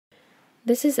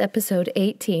This is episode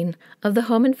 18 of the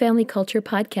Home and Family Culture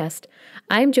Podcast.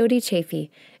 I'm Jodi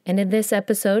Chaffee, and in this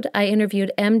episode, I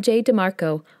interviewed MJ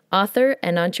DeMarco, author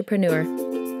and entrepreneur.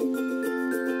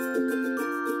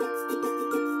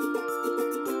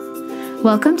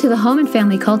 Welcome to the Home and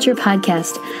Family Culture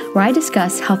Podcast, where I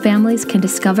discuss how families can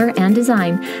discover and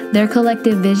design their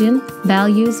collective vision,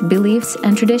 values, beliefs,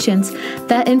 and traditions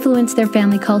that influence their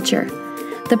family culture.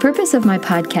 The purpose of my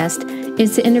podcast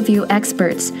is to interview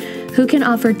experts who can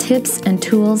offer tips and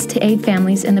tools to aid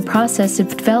families in the process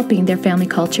of developing their family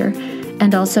culture,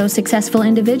 and also successful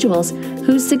individuals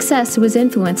whose success was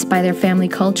influenced by their family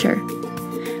culture.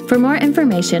 For more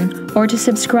information or to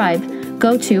subscribe,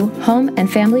 go to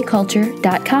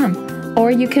homeandfamilyculture.com,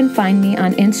 or you can find me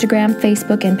on Instagram,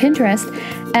 Facebook, and Pinterest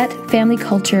at Family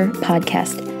Culture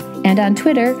Podcast, and on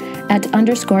Twitter at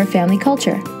 _Family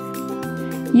Culture.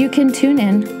 You can tune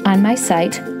in on my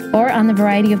site or on the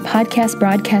variety of podcast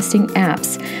broadcasting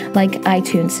apps like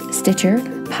iTunes, Stitcher,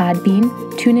 Podbean,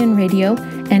 TuneIn Radio,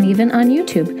 and even on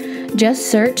YouTube.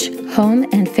 Just search Home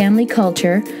and Family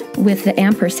Culture with the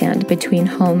ampersand between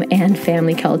home and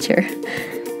family culture.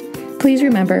 Please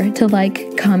remember to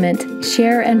like, comment,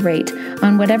 share, and rate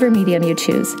on whatever medium you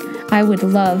choose. I would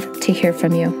love to hear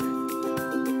from you.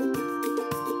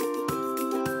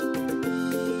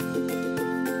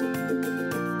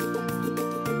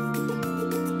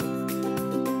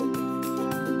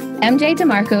 MJ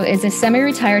DeMarco is a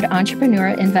semi-retired entrepreneur,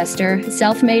 investor,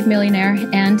 self-made millionaire,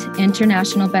 and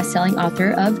international best-selling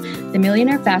author of The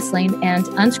Millionaire Fastlane and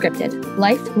Unscripted: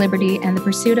 Life, Liberty, and the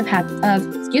Pursuit of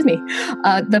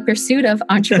the Pursuit of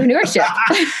Entrepreneurship.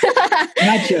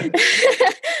 Gotcha.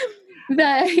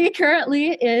 He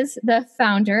currently is the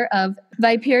founder of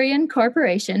Viperion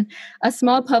Corporation, a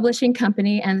small publishing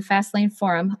company, and the Fastlane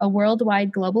Forum, a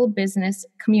worldwide global business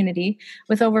community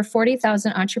with over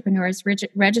 40,000 entrepreneurs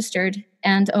registered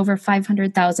and over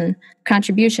 500,000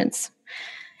 contributions.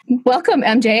 Welcome,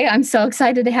 MJ. I'm so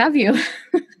excited to have you.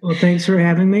 Well, thanks for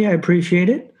having me. I appreciate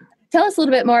it. Tell us a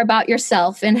little bit more about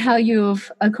yourself and how you've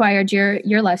acquired your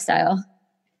lifestyle.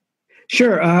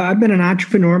 Sure. I've been an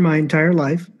entrepreneur my entire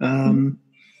life. Kind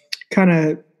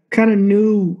of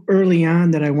knew early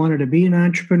on that I wanted to be an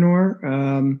entrepreneur.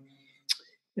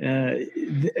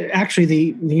 Actually,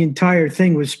 the entire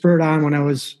thing was spurred on when I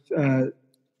was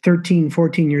 13,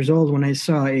 14 years old, when I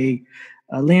saw a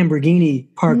Lamborghini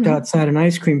parked outside an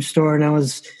ice cream store, and I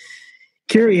was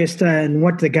curious on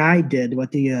what the guy did,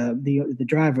 what the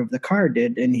driver of the car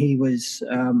did, and he was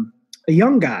a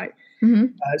young guy.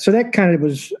 Mm-hmm. So that kind of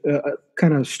was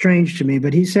kind of strange to me,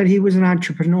 but he said he was an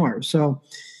entrepreneur. So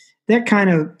that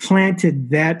kind of planted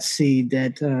that seed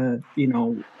that,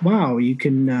 wow, you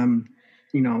can,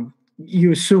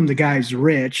 you assume the guy's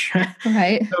rich.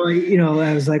 Right. So,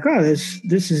 I was like, oh,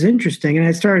 this is interesting. And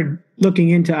I started looking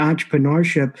into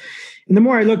entrepreneurship. And the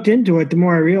more I looked into it, the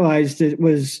more I realized it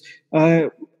was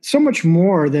so much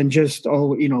more than just,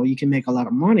 you can make a lot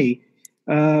of money.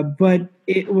 But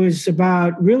it was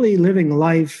about really living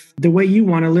life the way you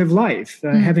want to live life,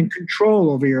 having control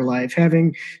over your life,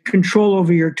 having control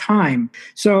over your time.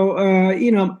 So,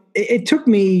 it took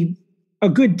me a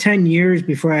good 10 years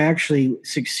before I actually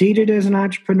succeeded as an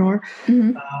entrepreneur.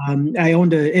 Mm-hmm. I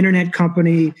owned an internet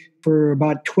company for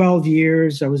about 12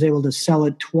 years. I was able to sell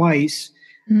it twice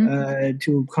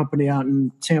to a company out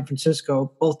in San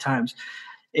Francisco, both times.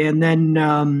 And then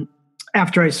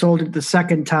after I sold it the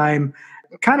second time,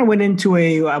 kind of went into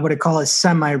what I call a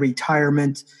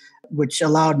semi-retirement, which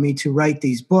allowed me to write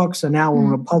these books. And now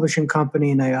we're a publishing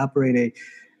company, and I operate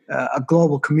a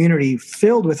global community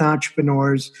filled with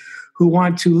entrepreneurs who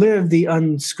want to live the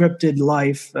unscripted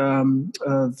life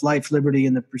of life, liberty,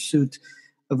 and the pursuit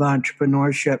of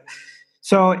entrepreneurship.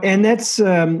 So, and that's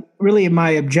really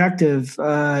my objective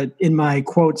in my,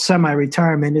 quote,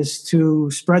 semi-retirement, is to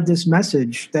spread this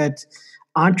message that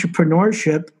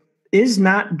entrepreneurship is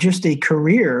not just a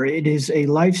career; it is a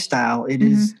lifestyle. It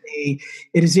is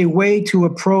a way to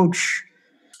approach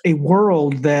a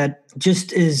world that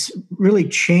just is really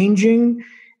changing,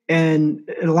 and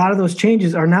a lot of those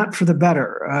changes are not for the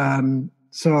better.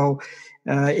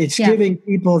 It's giving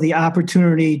people the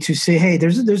opportunity to say, "Hey,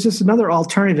 there's just another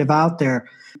alternative out there,"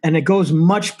 and it goes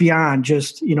much beyond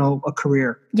just a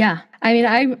career. Yeah, I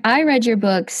mean, I read your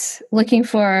books looking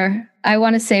for, I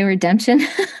want to say, redemption,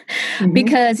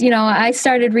 because I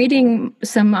started reading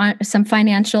some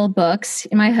financial books.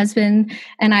 My husband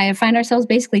and I find ourselves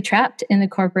basically trapped in the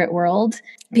corporate world.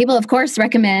 People, of course,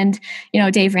 recommend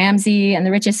Dave Ramsey and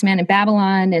The Richest Man in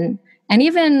Babylon, and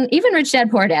even Rich Dad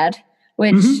Poor Dad,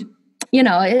 which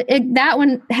that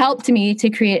one helped me to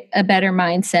create a better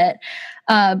mindset.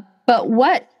 But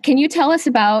what can you tell us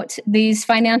about these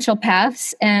financial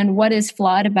paths and what is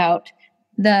flawed about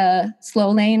the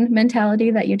slow lane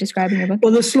mentality that you describe in your book?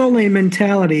 Well, the slow lane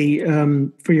mentality,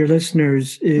 for your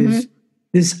listeners, is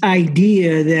this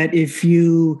idea that if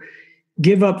you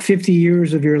give up 50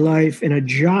 years of your life in a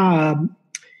job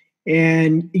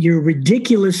and you're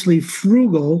ridiculously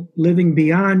frugal, living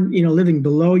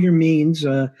below your means,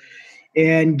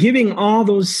 and giving all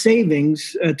those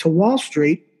savings to Wall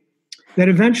Street, that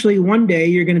eventually one day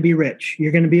you're going to be rich.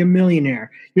 You're going to be a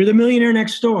millionaire. You're the millionaire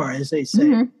next door, as they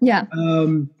say. Yeah.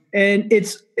 And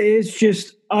it's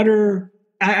just utter.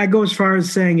 I go as far as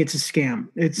saying it's a scam.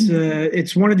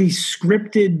 It's one of these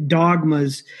scripted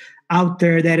dogmas out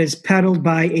there that is peddled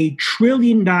by a $1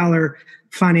 trillion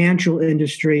financial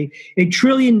industry, a $1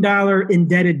 trillion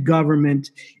indebted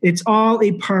government. It's all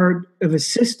a part of a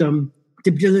system,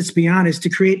 let's be honest, to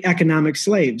create economic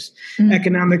slaves.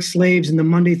 Economic slaves in the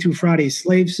Monday through Friday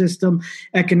slave system,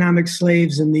 economic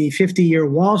slaves in the 50-year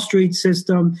Wall Street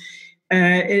system.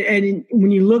 And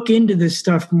when you look into this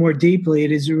stuff more deeply,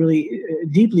 it is really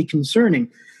deeply concerning.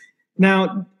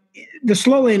 Now, the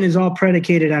slow lane is all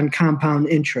predicated on compound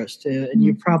interest. And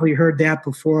you've probably heard that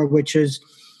before, which is,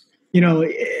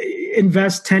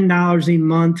 invest $10 a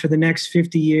month for the next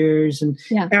 50 years. And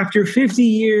after 50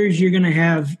 years, you're going to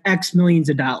have X millions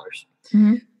of dollars.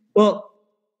 Well,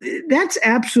 that's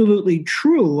absolutely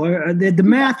true.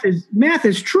 The math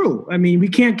is true. I mean, we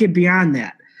can't get beyond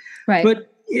that. Right.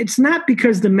 But it's not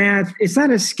because it's not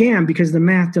a scam because the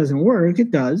math doesn't work.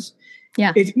 It does.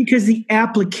 Yeah. It's because the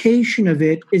application of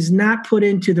it is not put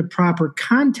into the proper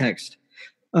context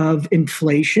of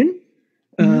inflation,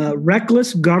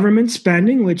 reckless government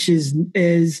spending, which has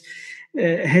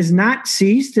not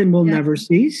ceased and will never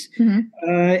cease,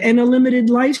 and a limited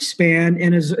lifespan,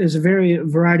 and is a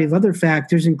variety of other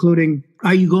factors, including,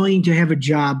 are you going to have a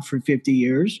job for 50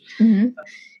 years?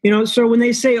 So when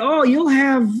they say, oh, you'll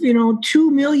have,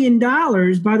 $2 million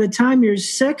by the time you're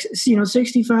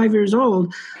 65 years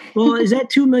old. Well, is that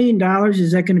 $2 million?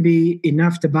 Is that going to be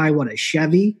enough to buy a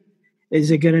Chevy? Is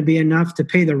it going to be enough to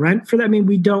pay the rent for that? I mean,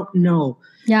 we don't know.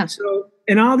 Yeah. So,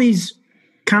 and all these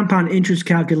compound interest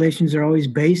calculations are always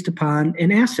based upon an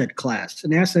asset class.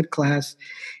 An asset class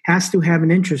has to have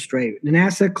an interest rate. An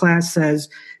asset class says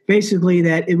basically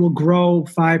that it will grow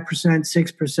 5%,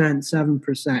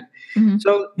 6%, 7%.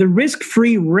 So the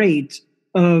risk-free rate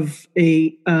of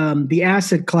the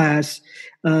asset class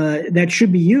that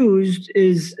should be used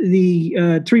is the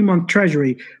 3-month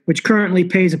Treasury, which currently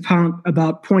pays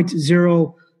about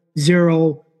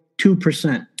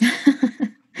 0.002%.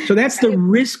 So that's the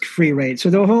risk-free rate. So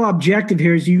the whole objective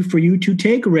here is for you to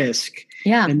take risk.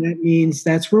 Yeah. And that means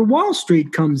that's where Wall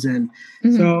Street comes in.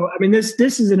 So, I mean, this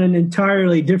is an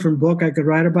entirely different book I could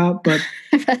write about, but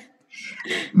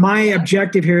my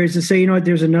objective here is to say,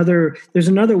 there's another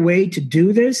way to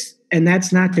do this, and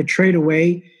that's not to trade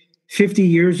away 50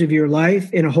 years of your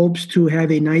life in hopes to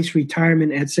have a nice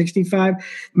retirement at 65.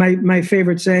 My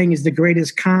favorite saying is the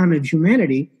greatest con of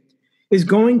humanity is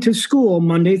going to school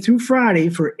Monday through Friday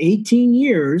for 18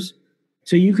 years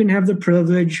so you can have the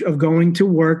privilege of going to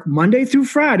work Monday through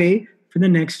Friday for the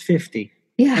next 50.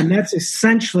 Yeah. And that's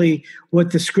essentially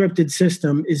what the scripted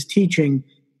system is teaching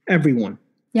everyone.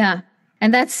 Yeah.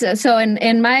 And that's so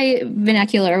in my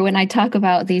vernacular, when I talk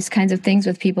about these kinds of things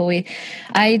with people,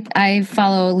 I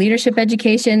follow leadership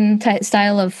education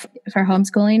style for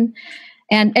homeschooling.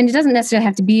 And it doesn't necessarily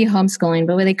have to be homeschooling,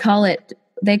 but what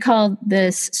they call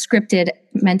this scripted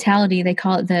mentality, they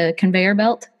call it the conveyor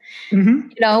belt.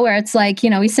 Where it's like,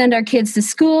 we send our kids to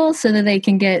school so that they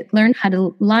can learn how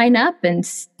to line up and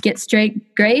get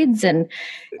straight grades, and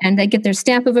they get their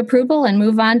stamp of approval and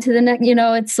move on to the next.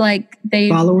 It's like they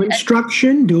follow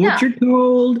instruction, do what you're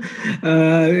told.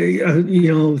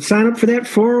 Sign up for that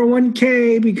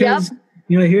 401k because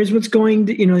here's what's going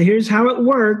to, here's how it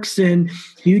works, and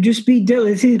you just be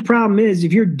diligent. See, the problem is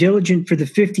if you're diligent for the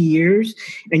 50 years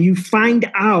and you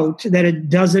find out that it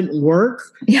doesn't work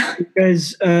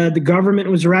because the government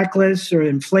was reckless or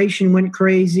inflation went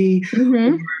crazy,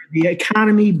 or the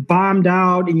economy bombed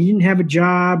out and you didn't have a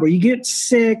job or you get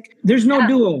sick, there's no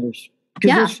do-overs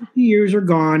because those 50 years are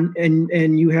gone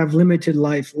and you have limited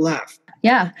life left.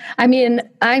 Yeah. I mean,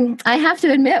 I have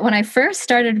to admit, when I first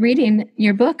started reading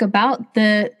your book about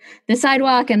the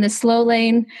sidewalk and the slow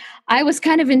lane, I was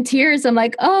kind of in tears. I'm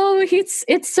like, oh,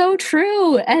 it's so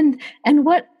true. And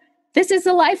what, this is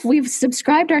the life we've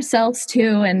subscribed ourselves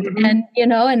to. And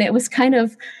it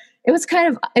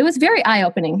was very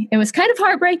eye-opening. It was kind of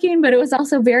heartbreaking, but it was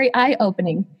also very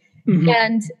eye-opening.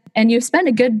 And you've spent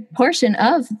a good portion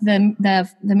of the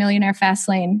Millionaire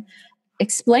Fastlane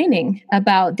explaining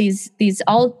about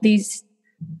all these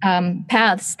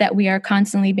paths that we are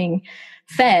constantly being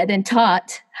fed and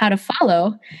taught how to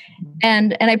follow.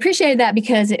 And I appreciated that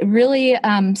because it really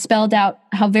spelled out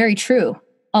how very true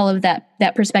all of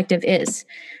that perspective is.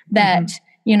 That,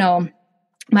 you know,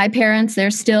 my parents,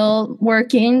 they're still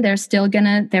working.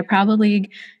 They're probably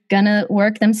gonna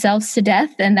work themselves to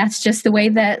death. And that's just the way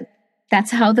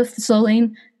that's how the soul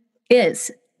lane is.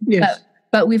 Yes.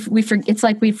 But it's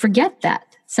like we forget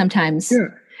that sometimes.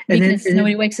 Sure. Because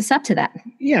nobody wakes us up to that.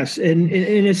 Yes, and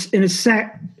in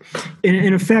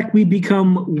effect, we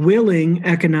become willing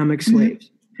economic slaves.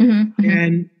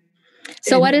 And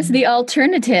so, what is the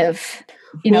alternative?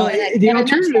 The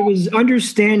alternative is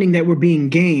understanding that we're being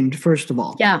gamed. First of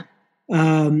all, yeah.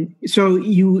 So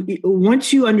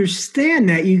once you understand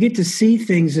that, you get to see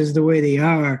things as the way they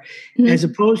are, as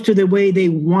opposed to the way they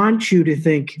want you to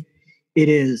think it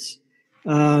is.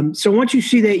 So once you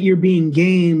see that you're being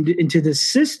gamed into the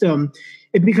system,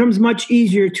 it becomes much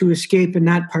easier to escape and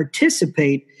not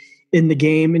participate in the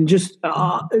game and just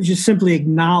simply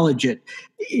acknowledge it.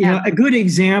 You know, a good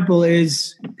example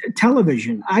is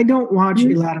television. I don't watch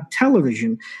a lot of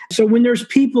television. So when there's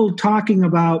people talking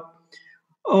about,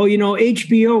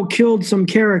 HBO killed some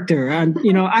character, and,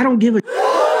 I don't give a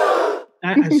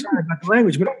I'm sorry about the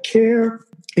language, but I don't care.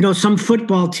 Some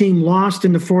football team lost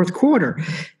in the fourth quarter.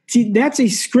 See, that's a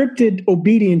scripted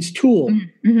obedience tool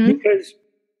because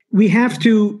we have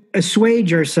to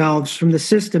assuage ourselves from the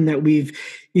system that we've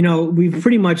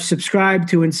pretty much subscribed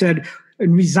to and said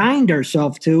and resigned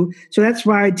ourselves to. So that's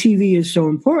why TV is so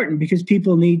important, because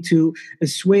people need to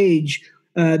assuage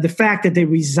the fact that they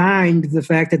resigned the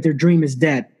fact that their dream is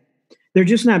dead. They're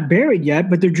just not buried yet,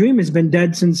 but their dream has been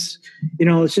dead since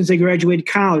they graduated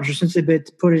college or since they've been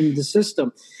put into the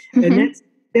system. And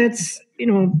that's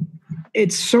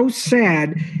it's so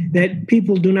sad that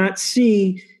people do not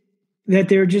see that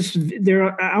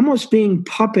they're almost being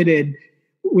puppeted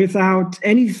without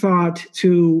any thought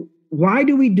to why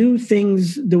do we do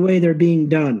things the way they're being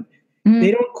done.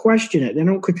 They don't question it. They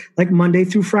don't, like Monday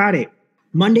through Friday.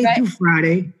 Monday through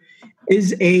Friday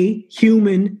is a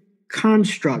human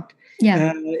construct.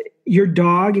 Yeah. Your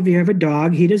dog, if you have a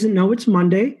dog, he doesn't know it's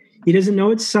Monday. He doesn't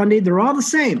know it's Sunday. They're all the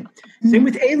same. Same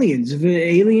with aliens. If an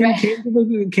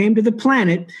alien came to the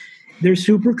planet, their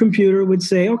supercomputer would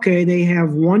say, okay, they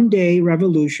have 1 day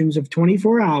revolutions of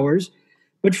 24 hours,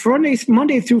 but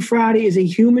Monday through Friday is a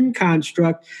human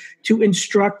construct to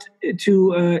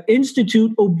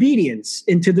institute obedience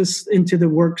into the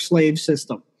work slave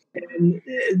system. And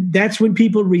that's when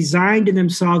people resign to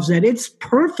themselves that it's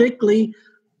perfectly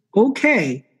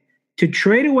okay to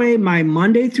trade away my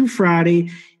Monday through Friday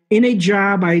in a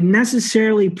job I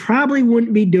necessarily probably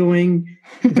wouldn't be doing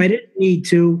if I didn't need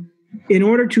to, in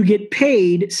order to get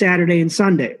paid Saturday and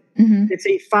Sunday. It's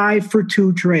a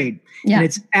 5-for-2 trade. Yeah. And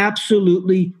it's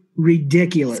absolutely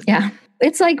ridiculous. Yeah.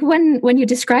 It's like when you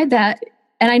describe that,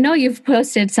 and I know you've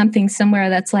posted something somewhere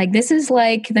that's like, this is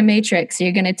like the Matrix.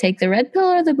 You're going to take the red pill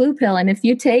or the blue pill. And if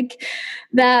you take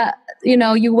that,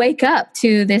 you wake up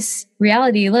to this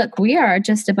reality. Look, we are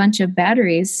just a bunch of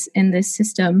batteries in this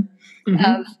system.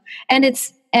 And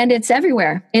it's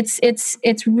everywhere.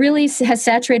 It's really has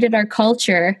saturated our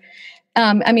culture.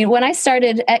 When I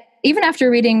started, even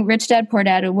after reading Rich Dad Poor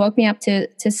Dad, it woke me up to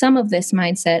some of this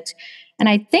mindset. And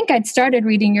I think I'd started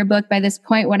reading your book by this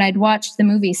point when I'd watched the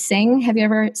movie Sing. Have you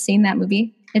ever seen that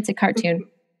movie? It's a cartoon.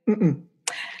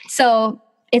 So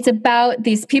it's about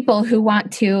these people who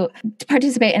want to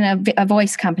participate in a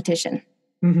voice competition.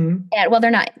 And they're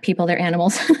not people, they're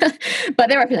animals, but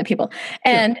they represent people.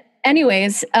 And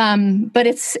anyways, but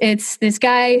it's this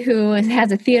guy who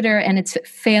has a theater and it's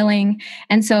failing.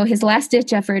 And so his last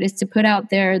ditch effort is to put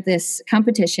out there this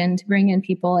competition to bring in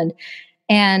people.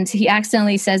 And he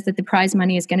accidentally says that the prize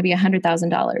money is going to be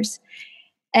 $100,000.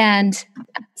 And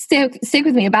stick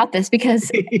with me about this, because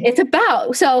on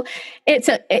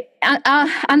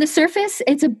the surface,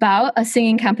 it's about a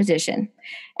singing competition.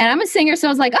 And I'm a singer, so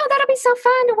I was like, oh, that'll be so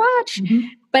fun to watch.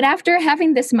 But after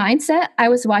having this mindset, I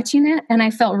was watching it and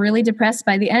I felt really depressed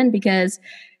by the end, because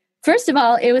first of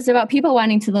all, it was about people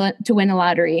wanting to win a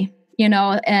lottery,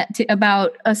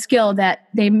 about a skill that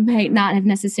they might not have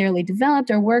necessarily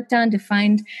developed or worked on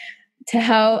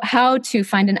how to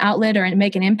find an outlet or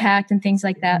make an impact and things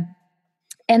like that.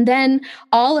 And then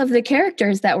all of the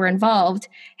characters that were involved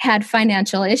had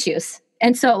financial issues.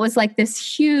 And so it was like this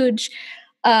huge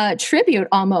tribute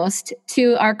almost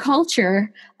to our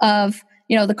culture of,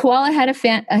 the koala had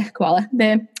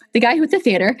the guy with the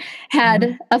theater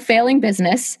had a failing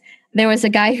business. there was a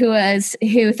guy who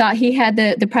thought he had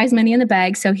the prize money in the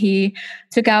bag, so he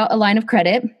took out a line of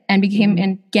credit and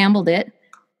and gambled it.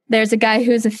 There's a guy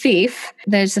who's a thief.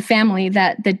 There's a family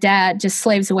that the dad just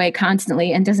slaves away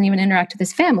constantly and doesn't even interact with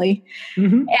his family.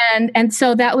 And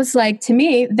so that was like, to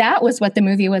me, that was what the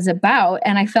movie was about.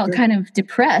 And I felt kind of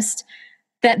depressed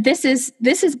that this is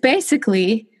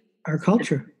basically our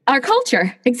culture. Our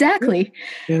culture, exactly.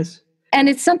 Yes. And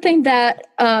it's something that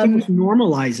it was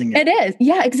normalizing it. It is.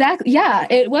 Yeah, exactly. Yeah,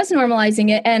 it was normalizing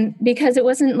it. And because it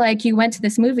wasn't like you went to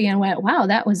this movie and went, wow,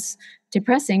 that was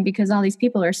depressing because all these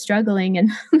people are struggling, and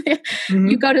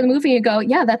you go to the movie and you go,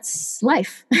 yeah, that's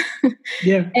life.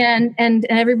 Yeah. And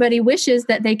everybody wishes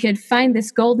that they could find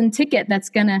this golden ticket that's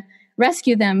going to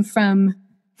rescue them from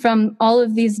all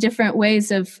of these different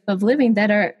ways of living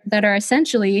that are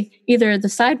essentially either the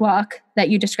sidewalk that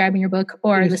you describe in your book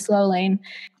or the slow lane.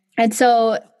 And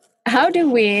so how do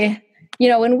we,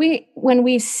 when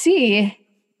we see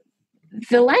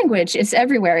the language is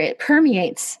everywhere, it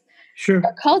permeates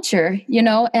our culture,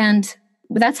 and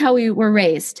that's how we were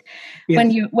raised.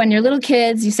 Yes. When you're little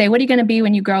kids, you say, what are you going to be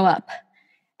when you grow up?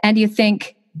 And you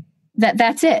think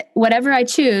that's it. Whatever I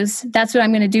choose, that's what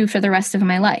I'm going to do for the rest of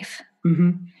my life.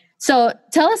 So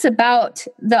tell us about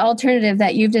the alternative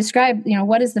that you've described.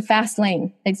 What is the fast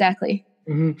lane exactly?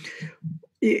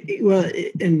 Well,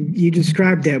 and you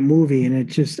described that movie,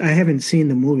 and I haven't seen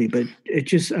the movie, but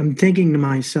I'm thinking to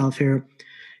myself here,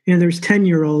 there's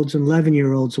 10-year-olds and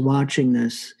 11-year-olds watching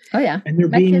this. Oh yeah. And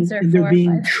they're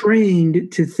being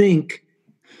trained to think,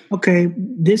 okay,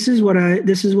 this is what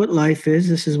life is.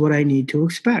 This is what I need to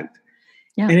expect.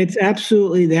 Yeah. And it's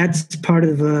that's part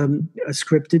of a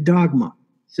scripted dogma.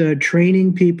 So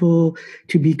training people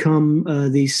to become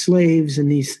these slaves in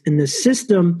the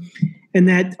system, and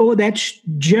that's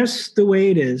just the way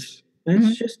it is.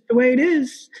 That's just the way it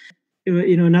is.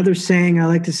 Another saying I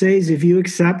like to say is, if you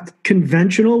accept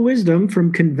conventional wisdom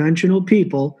from conventional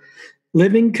people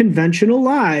living conventional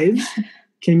lives,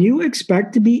 can you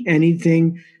expect to be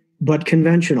anything but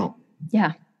conventional?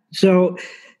 Yeah. So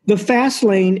the fast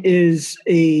lane is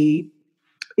a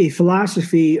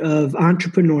philosophy of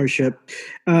entrepreneurship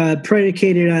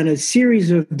predicated on a series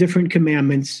of different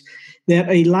commandments that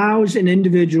allows an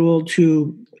individual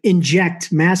to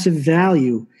inject massive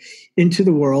value into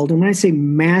the world. And when I say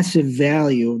massive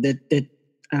value, that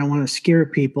I don't want to scare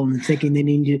people into thinking they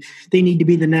need to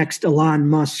be the next Elon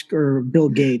Musk or Bill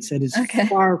Gates. That is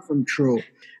far from true.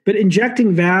 But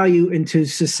injecting value into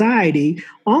society,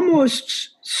 almost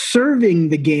serving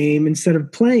the game instead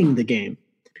of playing the game.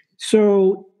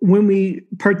 So when we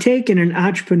partake in an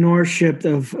entrepreneurship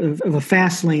of a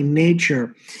fast lane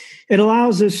nature, it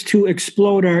allows us to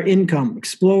explode our income,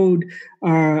 explode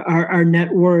our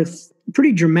net worth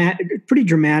pretty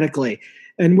dramatically.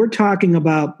 And we're talking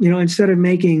about, instead of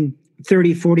making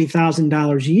 $30,000,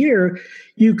 $40,000 a year,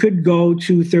 you could go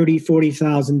to $30,000,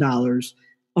 $40,000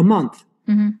 a month.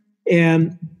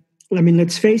 And I mean,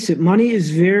 let's face it, money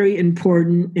is very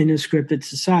important in a scripted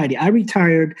society. I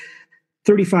retired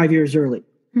 35 years early.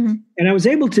 And I was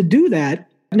able to do that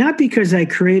not because I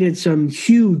created some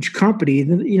huge company.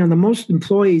 The most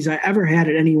employees I ever had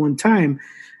at any one time,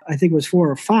 I think, was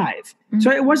 4 or 5. So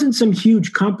it wasn't some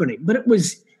huge company, but it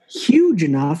was huge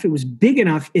enough. It was big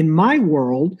enough in my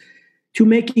world to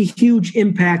make a huge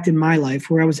impact in my life,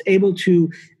 where I was able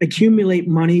to accumulate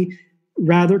money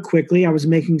rather quickly. I was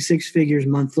making 6 figures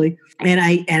monthly, and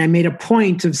I made a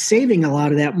point of saving a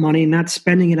lot of that money and not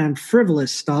spending it on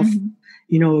frivolous stuff.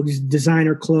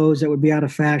 Designer clothes that would be out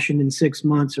of fashion in 6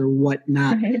 months or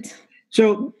whatnot. Right.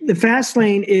 So the fast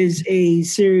lane is a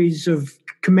series of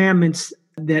commandments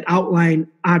that outline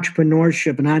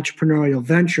entrepreneurship and entrepreneurial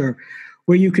venture,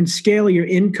 where you can scale your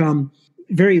income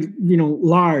very,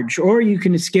 large, or you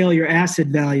can scale your asset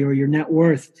value or your net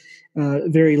worth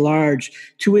very large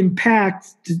to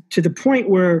impact to the point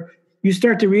where you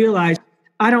start to realize,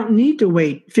 I don't need to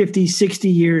wait 50, 60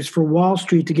 years for Wall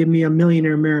Street to give me a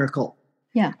millionaire miracle.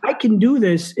 Yeah, I can do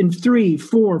this in 3,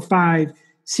 4, 5,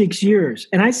 6 years.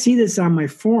 And I see this on my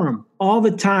forum all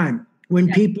the time when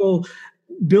people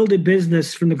build a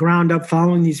business from the ground up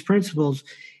following these principles,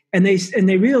 and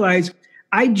they realize,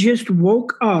 I just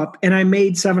woke up and I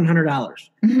made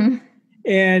 $700.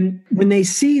 And when they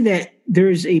see that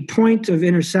there's a point of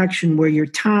intersection where your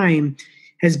time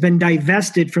has been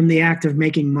divested from the act of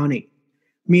making money,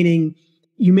 meaning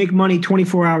you make money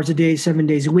 24 hours a day, 7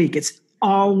 days a week. It's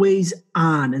always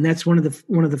on. And that's one of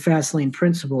the fast lane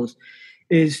principles,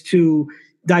 is to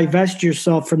divest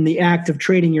yourself from the act of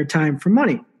trading your time for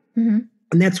money. And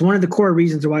that's one of the core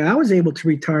reasons why I was able to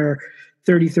retire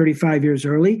 30, 35 years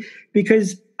early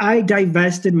because I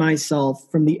divested myself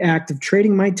from the act of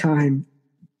trading my time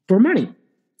for money.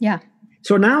 Yeah.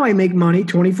 So now I make money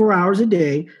 24 hours a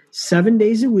day, 7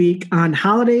 days a week, on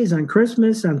holidays, on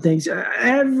Christmas, on things.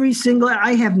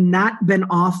 I have not been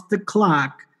off the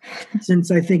clock since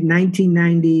I think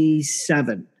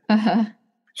 1997. Uh-huh.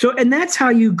 So, and that's how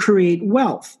you create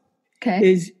wealth.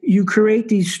 Okay. Is you create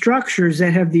these structures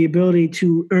that have the ability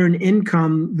to earn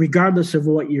income regardless of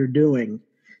what you're doing.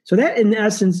 So that, in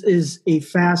essence, is a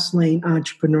fast lane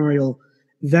entrepreneurial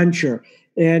venture.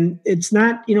 And it's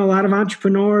not, a lot of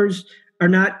entrepreneurs are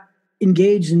not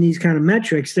engaged in these kind of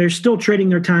metrics. They're still trading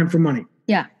their time for money.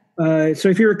 Yeah. So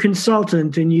if you're a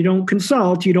consultant and you don't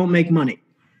consult, you don't make money.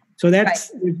 So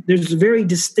that's there's a very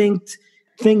distinct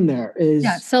thing there.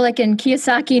 So like in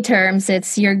Kiyosaki terms,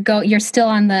 it's you're still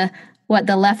on the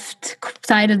left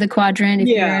side of the quadrant.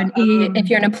 If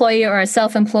you're an employee or a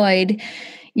self-employed,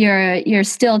 you're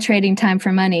still trading time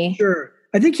for money. Sure.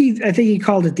 I think he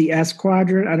called it the S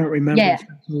quadrant. I don't remember. Yeah. It's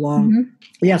been so long.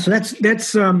 Mm-hmm. Yeah. So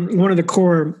that's one of the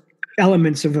core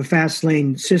elements of a fast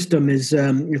lane system is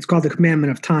it's called the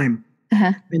commandment of time.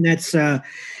 Uh-huh. And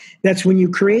that's when you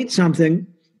create something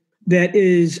that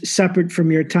is separate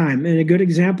from your time. And a good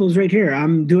example is right here.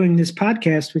 I'm doing this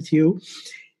podcast with you,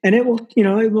 and I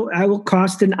will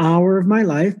cost an hour of my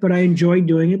life, but I enjoy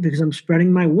doing it because I'm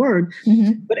spreading my word.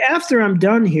 Mm-hmm. But after I'm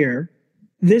done here,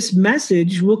 this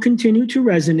message will continue to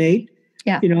resonate.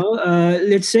 Yeah.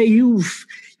 Let's say you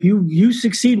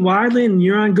succeed widely and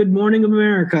you're on Good Morning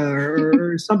America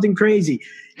or something crazy.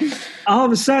 All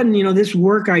of a sudden, this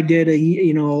work I did a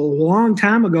long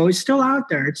time ago is still out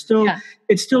there.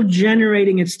 It's still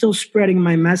generating. It's still spreading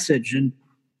my message, and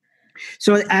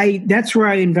so that's where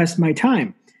I invest my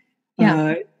time.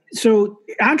 Yeah. So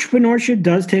entrepreneurship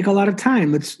does take a lot of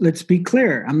time. Let's be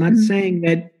clear. I'm not saying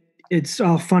that it's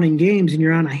all fun and games and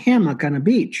you're on a hammock on a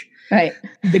beach. Right.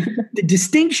 The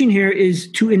distinction here is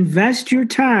to invest your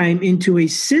time into a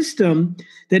system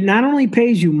that not only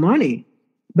pays you money,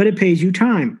 but it pays you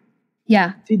time.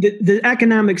 Yeah. See, the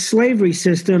economic slavery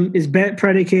system is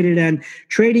predicated on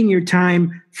trading your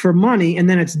time for money, and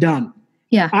then it's done.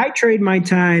 Yeah. I trade my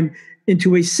time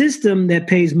into a system that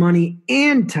pays money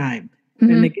and time.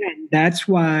 Mm-hmm. And again, that's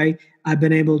why I've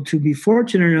been able to be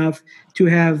fortunate enough to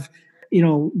have,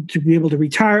 to be able to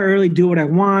retire early, do what I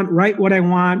want, write what I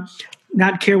want,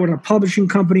 not care what a publishing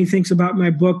company thinks about my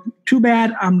book. Too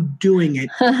bad I'm doing it.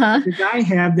 Uh-huh. Because I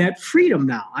have that freedom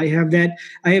now. I have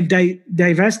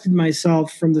divested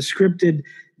myself from the scripted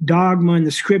dogma and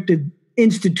the scripted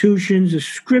institutions, the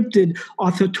scripted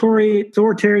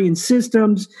authoritarian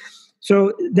systems.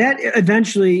 So that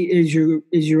eventually is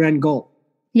your end goal.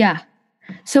 Yeah.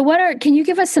 So can you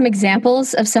give us some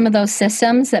examples of some of those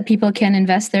systems that people can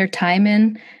invest their time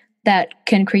in that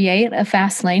can create a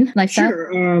fast lane like that?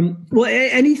 Sure. Well,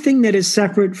 anything that is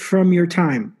separate from your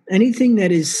time, anything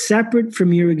that is separate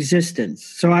from your existence.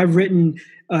 So I've written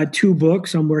 2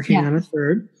 books. I'm working on a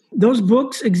 3rd. Those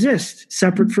books exist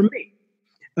separate from me.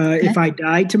 If I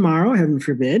die tomorrow, heaven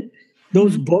forbid,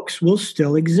 those books will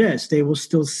still exist. They will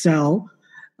still sell.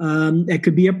 It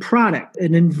could be a product,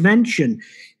 an invention,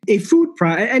 a food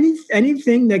product,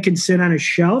 anything that can sit on a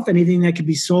shelf, anything that can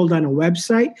be sold on a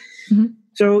website. Mm-hmm.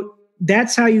 So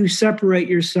that's how you separate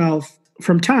yourself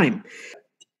from time.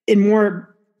 In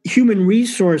more human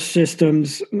resource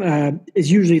systems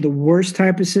is usually the worst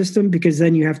type of system because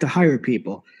then you have to hire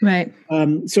people. Right.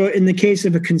 So in the case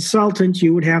of a consultant,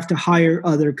 you would have to hire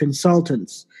other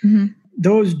consultants. Mm-hmm.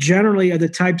 Those generally are the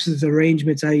types of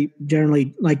arrangements I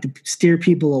generally like to steer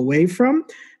people away from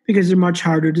because they're much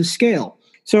harder to scale.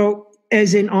 So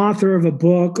as an author of a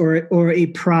book or a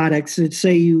product, so let's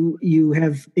say you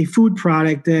have a food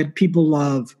product that people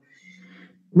love,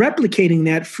 replicating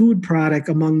that food product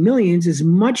among millions is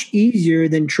much easier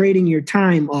than trading your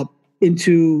time up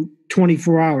into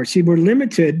 24 hours. See, we're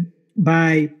limited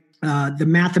by the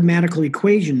mathematical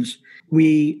equations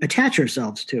we attach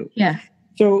ourselves to. Yeah.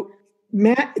 So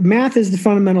math is the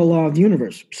fundamental law of the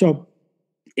universe. So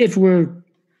if we're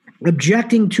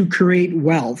objecting to create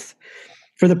wealth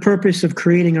for the purpose of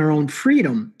creating our own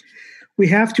freedom, we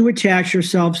have to attach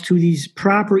ourselves to these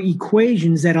proper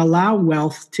equations that allow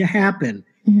wealth to happen.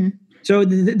 Mm-hmm. So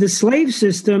the slave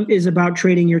system is about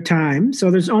trading your time.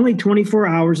 So there's only 24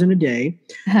 hours in a day.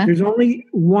 Uh-huh. There's only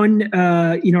one,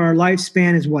 our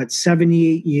lifespan is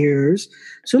 78 years.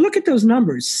 So look at those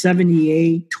numbers,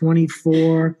 78,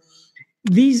 24.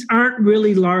 These aren't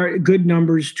really good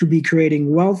numbers to be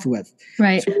creating wealth with.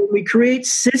 Right. So when we create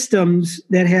systems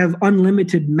that have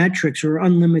unlimited metrics or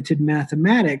unlimited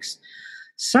mathematics,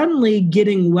 suddenly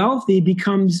getting wealthy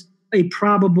becomes a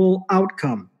probable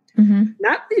outcome.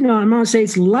 Not, I'm going to say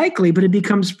it's likely, but it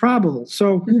becomes probable.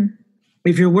 So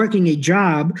if you're working a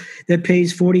job that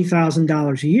pays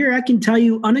 $40,000 a year, I can tell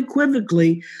you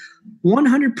unequivocally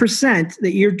 100%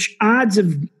 that your odds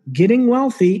of getting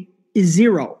wealthy is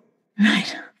zero.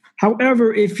 Right.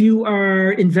 However, if you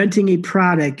are inventing a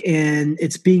product and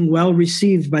it's being well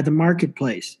received by the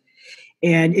marketplace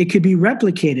and it could be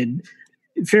replicated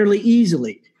fairly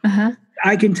easily,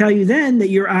 I can tell you then that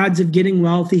your odds of getting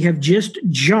wealthy have just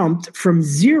jumped from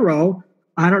zero,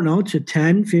 I don't know, to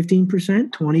 10,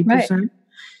 15%, 20%. Right.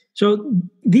 So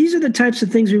these are the types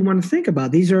of things we want to think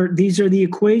about. These are the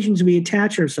equations we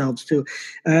attach ourselves to.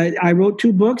 I wrote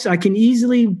 2 books. I can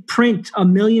easily print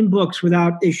 1 million books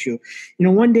without issue.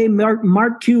 One day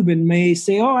Mark Cuban may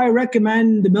say, "Oh, I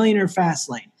recommend the Millionaire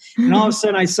Fastlane," and all of a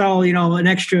sudden I sell an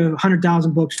extra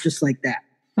 100,000 books just like that.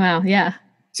 Wow. Yeah.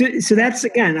 So that's,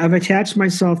 again, I've attached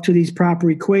myself to these proper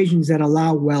equations that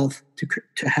allow wealth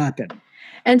to happen.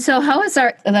 And so, how has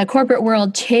the corporate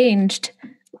world changed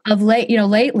of late,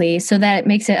 lately, so that it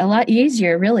makes it a lot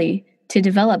easier, really, to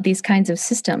develop these kinds of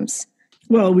systems?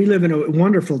 Well, we live in a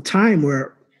wonderful time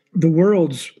where the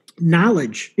world's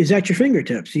knowledge is at your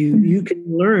fingertips. You can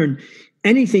learn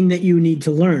anything that you need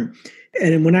to learn.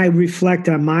 And when I reflect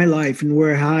on my life and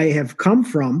where I have come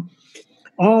from,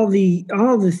 all the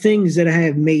things that I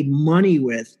have made money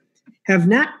with have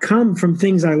not come from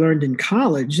things I learned in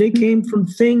college. They came from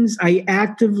things I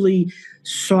actively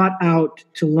sought out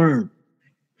to learn.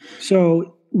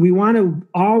 So we want to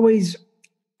always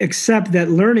accept that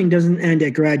learning doesn't end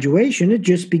at graduation. It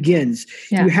just begins.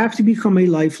 Yeah. You have to become a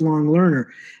lifelong learner.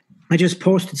 I just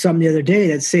posted something the other day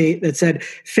that said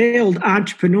failed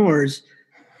entrepreneurs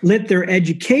let their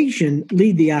education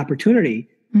lead the opportunity,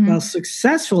 while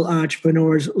successful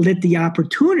entrepreneurs let the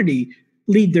opportunity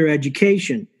lead their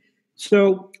education.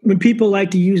 So when people like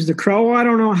to use the crow, "Oh, I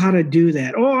don't know how to do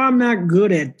that. Oh, I'm not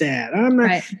good at that. I'm not."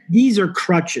 Right. These are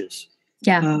crutches.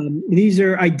 Yeah. These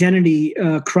are identity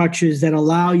crutches that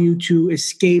allow you to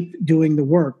escape doing the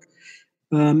work.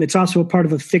 It's also a part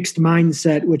of a fixed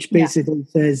mindset, which basically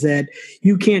says that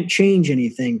you can't change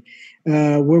anything.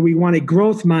 Where we want a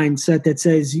growth mindset that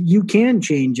says you can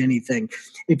change anything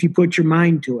if you put your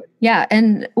mind to it. Yeah.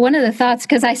 And one of the thoughts,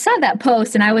 because I saw that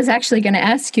post and I was actually going to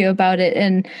ask you about it.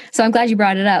 And so I'm glad you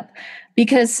brought it up,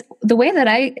 because the way that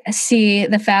I see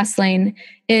the fast lane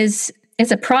is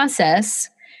it's a process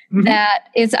that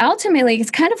is ultimately,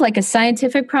 it's kind of like a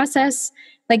scientific process.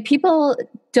 Like, people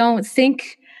don't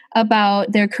think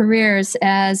about their careers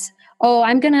as, "Oh,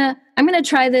 I'm going to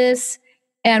try this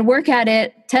and work at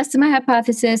it, test my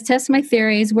hypothesis, test my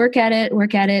theories, work at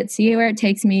it, see where it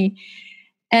takes me.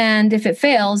 And if it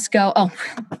fails, go, oh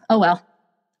well,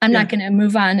 I'm not going to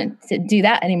move on to do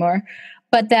that anymore."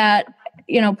 But that,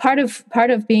 part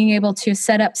of being able to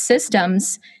set up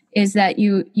systems is that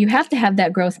you have to have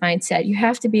that growth mindset. You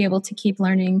have to be able to keep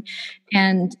learning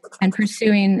and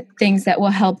pursuing things that will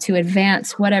help to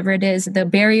advance whatever it is, the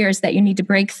barriers that you need to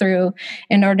break through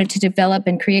in order to develop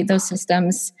and create those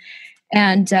systems.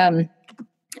 And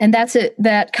that's it.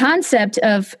 That concept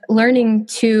of learning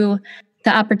to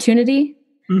the opportunity.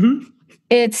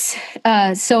 It's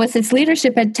it's this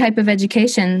leadership type of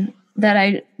education that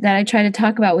I try to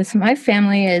talk about with my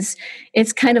family.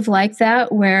 It's kind of like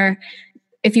that, where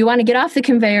if you want to get off the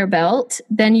conveyor belt,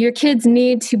 then your kids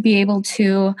need to be able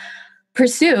to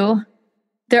pursue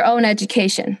their own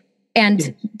education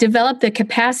and develop the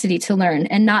capacity to learn,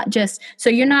 and not just, so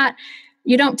you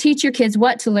don't teach your kids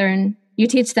what to learn, you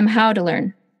teach them how to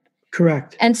learn.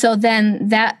 Correct. And so then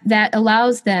that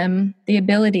allows them the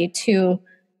ability to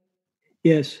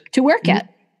work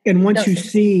at. And once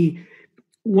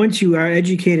you are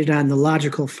educated on the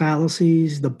logical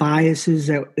fallacies, the biases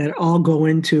that all go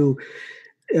into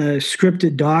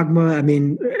scripted dogma. I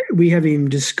mean, we haven't even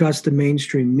discussed the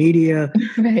mainstream media,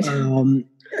 right.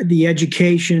 The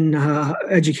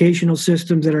educational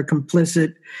systems that are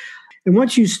complicit. And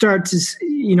once you start to,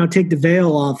 take the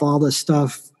veil off all this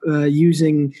stuff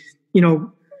using,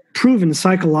 proven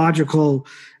psychological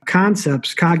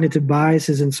concepts, cognitive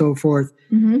biases, and so forth,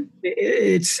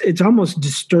 it's almost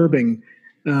disturbing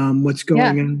what's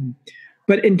going on.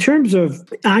 But in terms of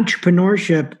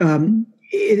entrepreneurship,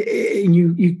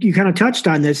 you kind of touched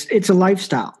on this. It's a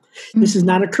lifestyle. This is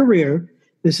not a career.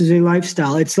 This is a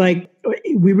lifestyle. It's like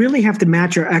we really have to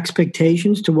match our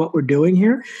expectations to what we're doing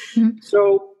here.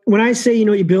 So when I say,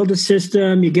 you build a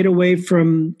system, you get away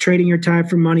from trading your time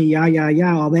for money,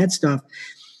 all that stuff.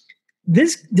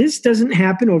 This doesn't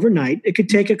happen overnight. It could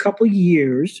take a couple of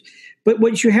years. But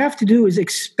what you have to do is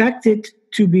expect it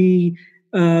to be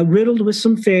riddled with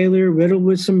some failure, riddled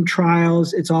with some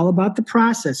trials. It's all about the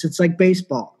process. It's like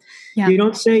baseball. Yeah. You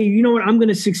don't say, you know what, I'm going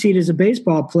to succeed as a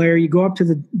baseball player. You go up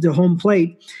to the home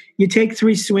plate, you take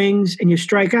 3 swings and you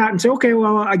strike out and say, okay,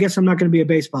 well, I guess I'm not going to be a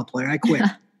baseball player. I quit.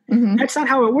 Mm-hmm. That's not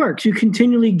how it works. You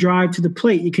continually drive to the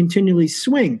plate. You continually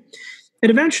swing. And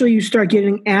eventually you start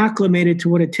getting acclimated to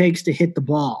what it takes to hit the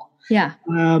ball. Yeah.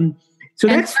 So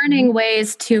and that's learning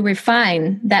ways to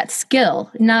refine that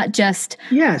skill, not just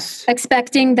yes,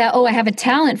 expecting that, oh, I have a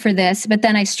talent for this, but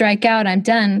then I strike out, I'm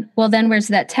done. Well, then where's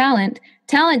that talent?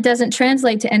 Talent doesn't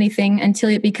translate to anything until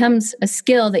it becomes a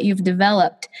skill that you've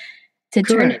developed to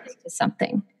turn it into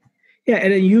something. Yeah,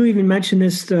 and you even mentioned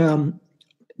this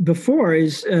before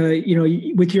is,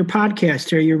 with your podcast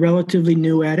here, you're relatively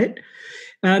new at it.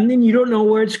 And you don't know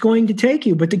where it's going to take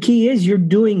you. But the key is you're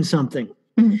doing something.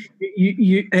 Mm-hmm.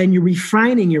 You're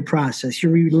refining your process.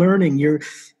 You're relearning.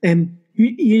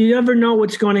 You never know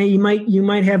what's going to. You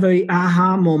might have a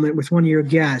aha moment with one of your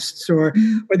guests, or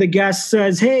the guest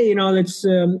says, "Hey, let's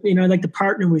I'd like to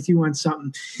partner with you on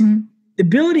something." Mm-hmm. The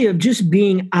ability of just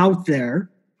being out there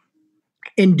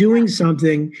and doing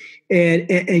something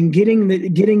and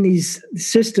getting these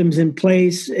systems in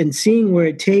place and seeing where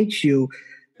it takes you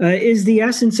is the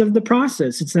essence of the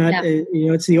process. It's not,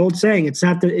 it's the old saying. It's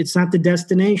not the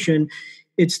destination.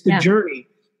 It's the journey,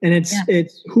 and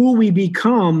it's who we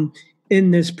become in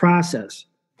this process.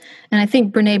 And I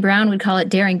think Brene Brown would call it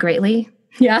daring greatly.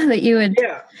 Yeah, that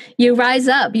you rise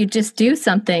up, you just do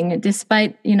something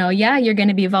despite, you're going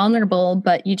to be vulnerable,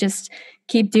 but you just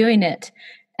keep doing it.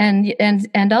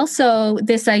 And also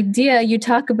this idea you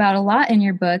talk about a lot in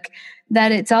your book,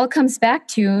 that it all comes back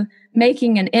to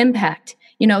making an impact.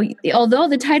 Although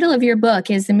the title of your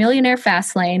book is The Millionaire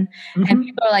Fastlane, and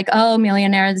people are like, oh,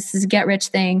 millionaire, this is a get rich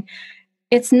thing.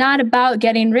 It's not about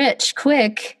getting rich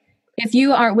quick if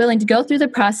you aren't willing to go through the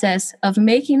process of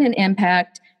making an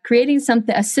impact, creating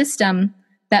a system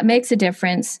that makes a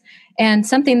difference. And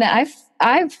something that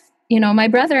I've my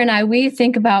brother and I, we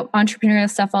think about entrepreneurial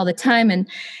stuff all the time,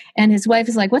 and his wife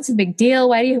is like, what's the big deal?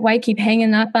 Why you keep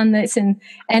hanging up on this? And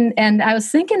I was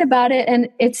thinking about it, and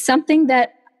it's something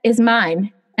that is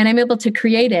mine, and I'm able to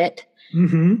create it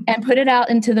and put it out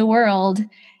into the world.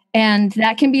 And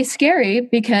that can be scary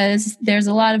because there's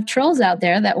a lot of trolls out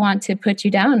there that want to put you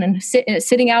down, and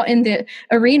sitting out in the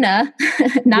arena,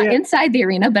 not inside the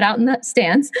arena, but out in the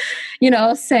stands,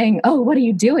 saying, oh, what are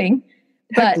you doing?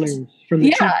 But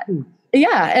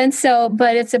and so,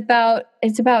 but it's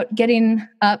about getting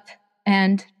up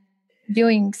and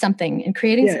doing something and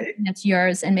creating something that's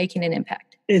yours and making an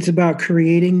impact. It's about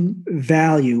creating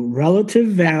value, relative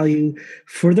value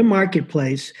for the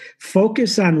marketplace.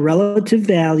 Focus on relative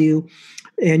value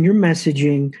and your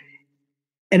messaging,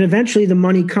 and eventually the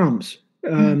money comes.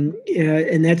 And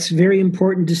that's a very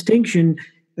important distinction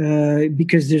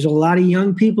because there's a lot of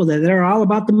young people that are all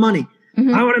about the money.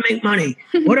 I want to make money.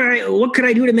 What could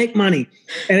I do to make money?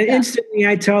 And instantly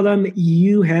I tell them,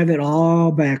 you have it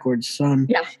all backwards, son.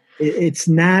 Yeah. It's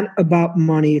not about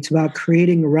money. It's about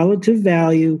creating relative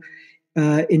value,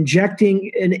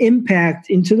 injecting an impact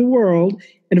into the world,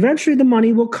 and eventually the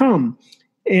money will come.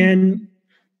 And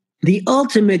the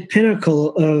ultimate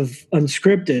pinnacle of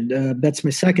Unscripted, that's my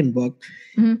second book,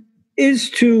 is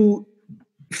to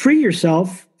free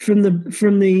yourself from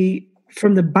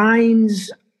the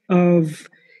binds of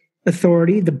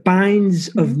authority, the binds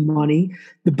of money,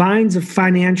 the binds of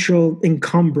financial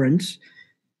encumbrance.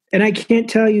 And I can't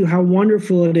tell you how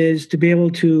wonderful it is to be able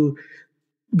to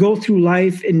go through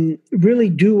life and really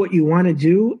do what you want to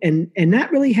do and not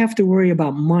really have to worry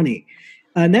about money.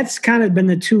 And that's kind of been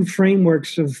the two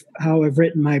frameworks of how I've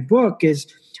written my book. Is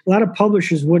a lot of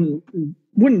publishers wouldn't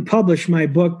publish my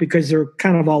book because they're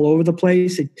kind of all over the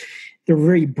place. They're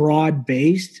very broad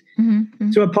based.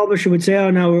 So a publisher would say,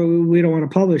 oh, no, we don't want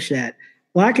to publish that.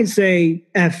 Well, I can say,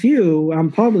 F you,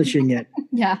 I'm publishing it.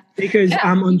 Because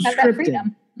I'm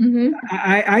unscripted.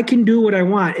 I can do what I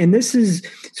want. And this is,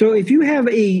 so if you have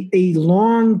a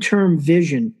long-term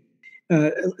vision,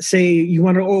 say you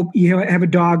want to have a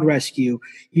dog rescue,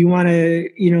 you want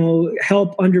to,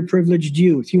 help underprivileged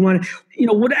youth, you want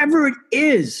to, whatever it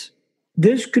is,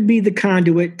 this could be the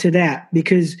conduit to that,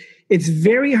 because it's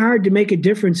very hard to make a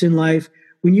difference in life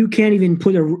when you can't even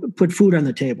put food on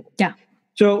the table. Yeah.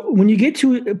 So when you get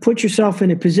to put yourself in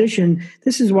a position,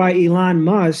 this is why Elon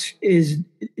Musk is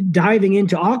diving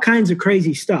into all kinds of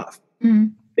crazy stuff,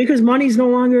 because money's no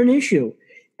longer an issue.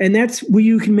 And that's where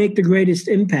you can make the greatest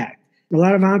impact. A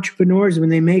lot of entrepreneurs, when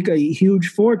they make a huge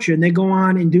fortune, they go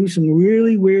on and do some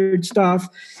really weird stuff,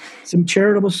 some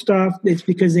charitable stuff. It's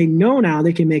because they know now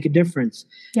they can make a difference.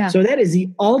 Yeah. So that is the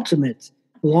ultimate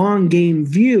long game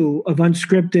view of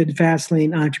Unscripted Fastlane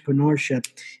Entrepreneurship,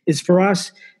 is for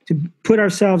us to put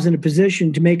ourselves in a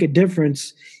position to make a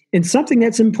difference in something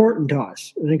that's important to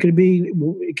us. And it could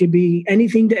be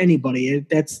anything to anybody.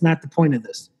 That's not the point of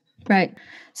this. Right.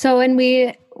 So when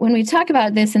we talk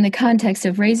about this in the context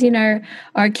of raising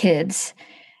our kids,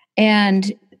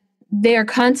 and they are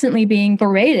constantly being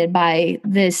berated by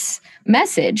this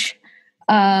message,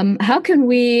 how can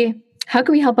we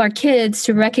help our kids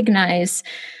to recognize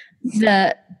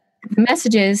the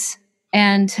messages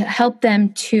and help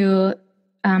them to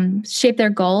shape their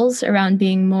goals around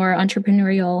being more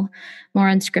entrepreneurial, more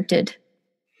unscripted?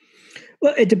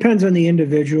 Well, it depends on the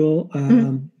individual.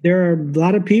 There are a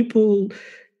lot of people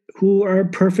who are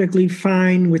perfectly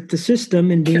fine with the system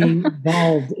and being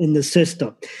involved in the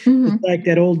system. It's like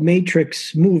that old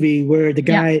Matrix movie where the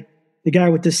guy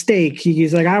with the stake,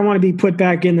 he's like, I want to be put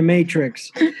back in the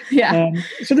Matrix.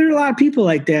 So there are a lot of people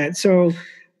like that. So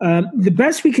the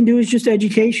best we can do is just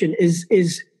education,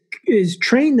 is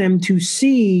train them to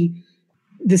see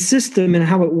the system and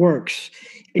how it works.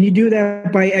 And you do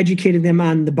that by educating them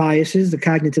on the biases, the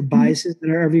cognitive biases that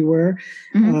are everywhere,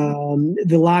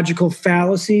 the logical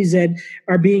fallacies that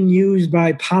are being used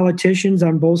by politicians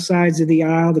on both sides of the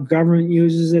aisle. The government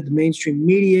uses it. The mainstream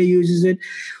media uses it.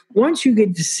 Once you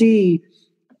get to see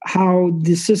how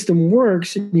the system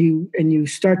works and you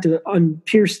start to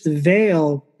pierce the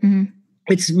veil,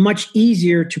 it's much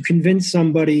easier to convince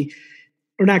somebody,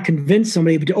 or not convince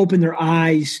somebody, but to open their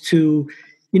eyes to,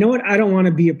 you know what, I don't want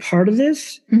to be a part of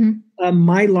this.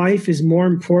 My life is more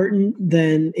important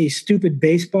than a stupid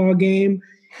baseball game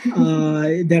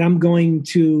that I'm going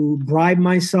to bribe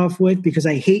myself with because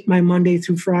I hate my Monday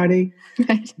through Friday.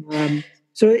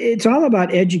 So it's all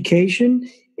about education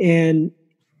and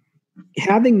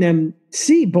having them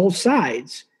see both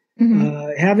sides,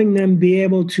 having them be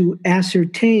able to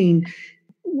ascertain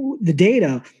the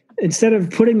data, instead of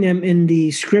putting them in the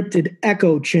scripted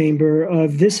echo chamber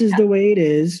of this is the way it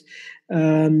is,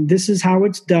 this is how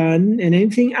it's done, and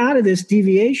anything out of this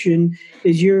deviation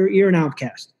is you're an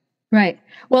outcast. Right.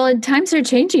 Well, and times are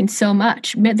changing so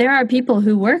much. There are people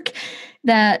who work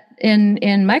that in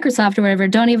Microsoft or whatever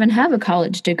don't even have a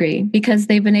college degree because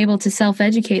they've been able to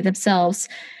self-educate themselves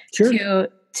to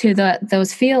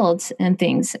those fields and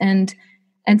things. And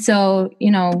so,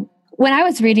 you know, when I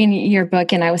was reading your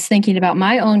book and I was thinking about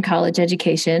my own college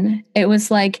education, it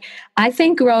was like, I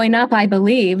think growing up, I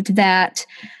believed that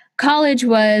college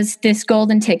was this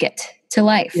golden ticket to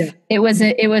life. It was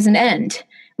an end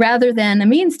rather than a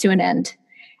means to an end.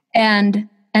 And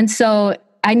so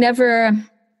I never,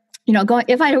 you know,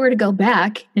 if I were to go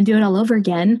back and do it all over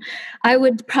again, I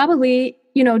would probably,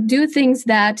 you know, do things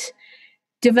that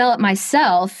develop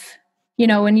myself. You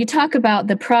know, when you talk about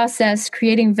the process,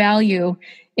 creating value,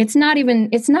 it's not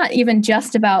even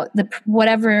just about the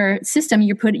whatever system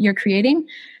you're creating,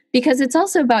 because it's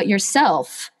also about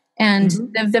yourself and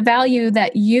the value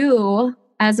that you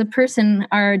as a person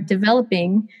are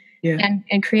developing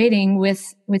and creating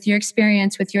with your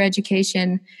experience, with your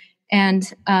education.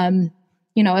 And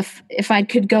you know, if I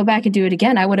could go back and do it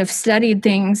again, I would have studied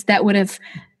things that would have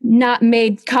not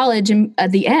made college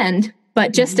the end,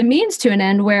 but just a means to an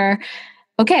end where,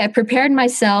 okay, I prepared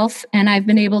myself and I've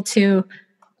been able to,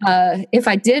 if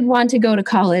I did want to go to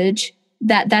college,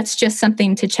 that's just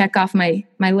something to check off my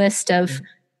list of,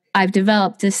 I've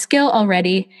developed this skill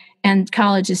already, and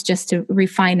college is just to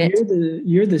refine it.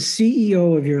 You're the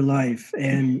CEO of your life.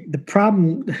 And the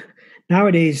problem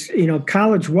nowadays, you know,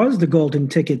 college was the golden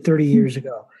ticket 30 years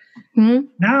ago.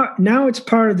 Now it's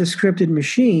part of the scripted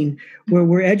machine where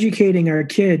we're educating our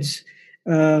kids.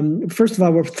 First of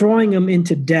all, we're throwing them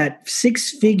into debt,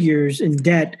 6 figures in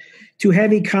debt, to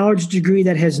have a college degree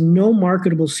that has no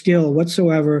marketable skill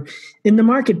whatsoever in the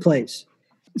marketplace.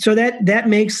 So that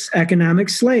makes economic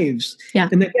slaves.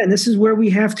 And again, this is where we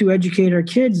have to educate our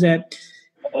kids that,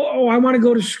 I want to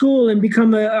go to school and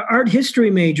become an art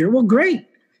history major. Well, great.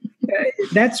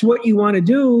 That's what you want to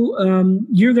do.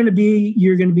 You're going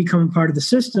to become a part of the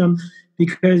system,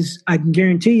 because I can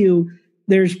guarantee you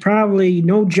there's probably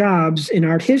no jobs in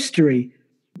art history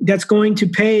that's going to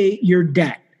pay your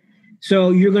debt.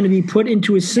 So you're going to be put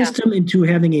into a system, into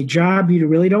having a job you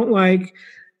really don't like,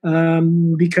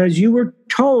 because you were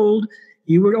told,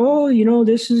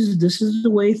 this is the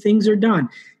way things are done.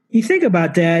 You think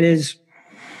about that as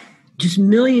just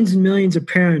millions and millions of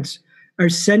parents are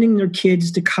sending their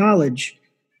kids to college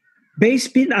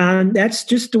based on that's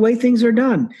just the way things are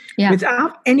done,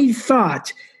 without any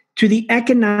thought to the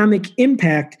economic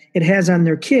impact it has on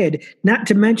their kid, not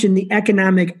to mention the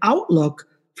economic outlook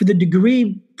for the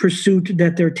degree pursuit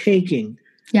that they're taking.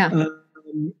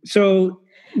 So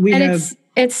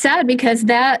it's sad because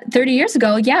that 30 years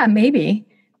ago, maybe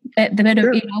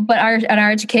Sure. But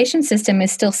our education system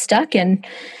is still stuck in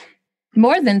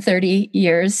more than 30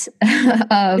 years of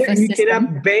a You system.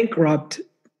 cannot bankrupt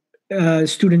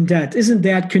student debt. Isn't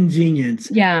that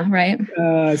convenient? Yeah, right.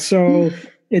 So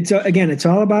it's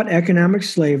all about economic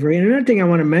slavery. And another thing I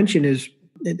want to mention is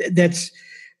that's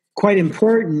quite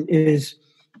important is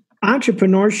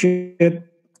entrepreneurship.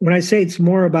 When I say it's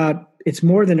more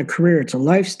than a career, it's a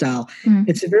lifestyle.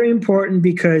 It's very important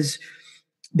because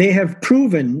they have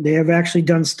actually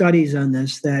done studies on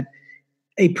this, that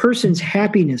a person's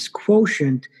happiness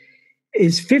quotient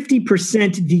is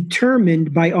 50%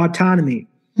 determined by autonomy.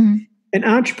 And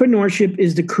entrepreneurship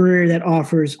is the career that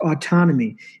offers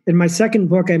autonomy. In my second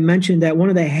book, I mentioned that one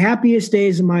of the happiest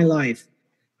days of my life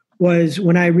was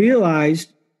when I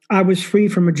realized I was free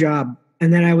from a job,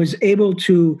 and then I was able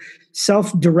to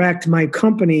self-direct my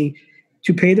company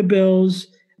to pay the bills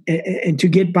and to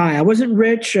get by. I wasn't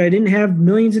rich. I didn't have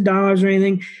millions of dollars or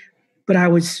anything, but I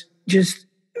was just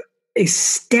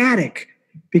ecstatic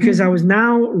because I was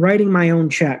now writing my own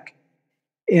check.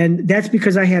 And that's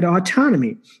because I had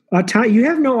autonomy. You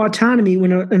have no autonomy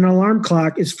when an alarm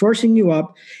clock is forcing you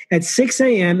up at 6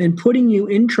 a.m. and putting you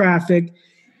in traffic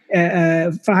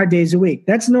 5 days a week.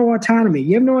 That's no autonomy.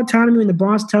 You have no autonomy when the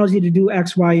boss tells you to do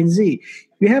X, Y, and Z.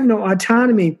 You have no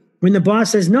autonomy when the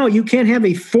boss says, no, you can't have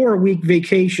a 4-week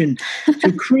vacation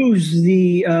to cruise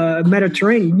the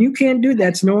Mediterranean. You can't do that.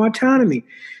 That's no autonomy.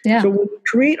 Yeah. So when we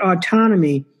create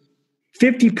autonomy,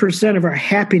 50% of our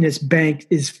happiness bank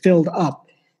is filled up.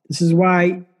 This is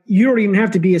why you don't even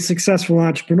have to be a successful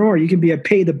entrepreneur. You can be a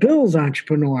pay the bills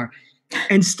entrepreneur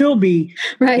and still be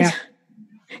right.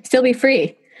 Still be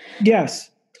free.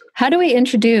 Yes. How do we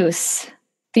introduce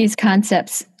these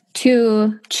concepts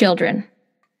to children?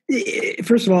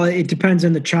 First of all, it depends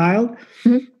on the child.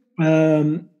 There's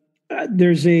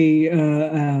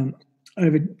I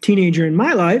have a teenager in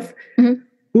my life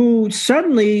who,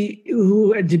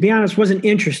 to be honest, wasn't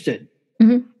interested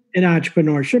in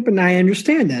entrepreneurship, and I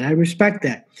understand that. I respect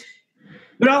that.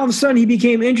 But all of a sudden, he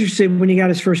became interested when he got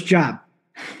his first job.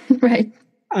 Right.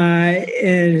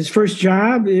 And his first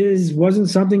job wasn't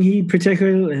something he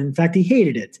particularly, in fact, he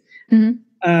hated it.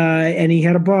 And he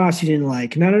had a boss he didn't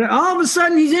like. And all of a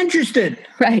sudden, he's interested.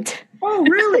 Right. Oh,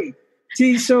 really?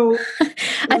 See, so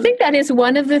I think that is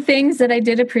one of the things that I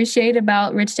did appreciate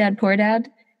about Rich Dad, Poor Dad.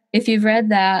 If you've read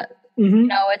that,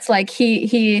 it's like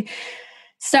he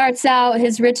starts out,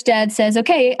 his rich dad says,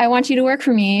 okay, I want you to work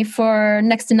for me for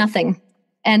next to nothing.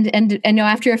 And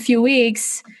after a few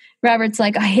weeks, Robert's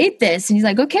like, I hate this. And he's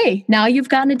like, okay, now you've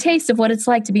gotten a taste of what it's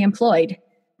like to be employed,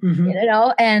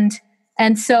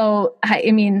 And so,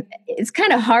 I mean, it's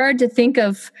kind of hard to think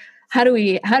of how do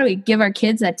we give our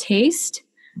kids that taste,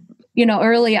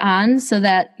 early on, so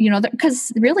that,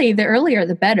 because really the earlier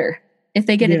the better, if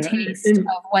they get a taste of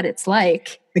what it's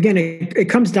like. Again, it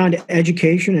comes down to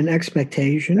education and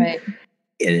expectation. Right.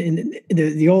 And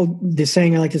the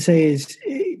saying I like to say is,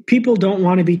 people don't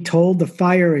want to be told the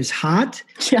fire is hot.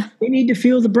 Yeah. They need to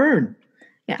feel the burn.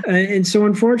 Yeah. And so,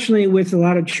 unfortunately, with a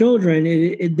lot of children,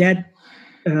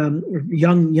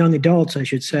 young adults, I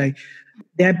should say,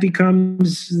 that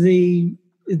becomes the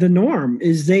norm.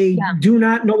 Is they do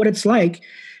not know what it's like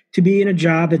to be in a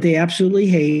job that they absolutely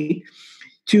hate,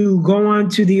 to go on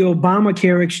to the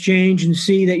Obamacare exchange and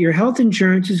see that your health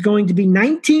insurance is going to be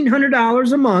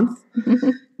 $1,900 a month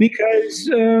because,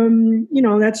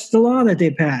 that's the law that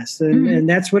they passed. And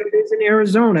that's what it is in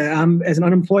Arizona. As an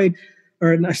an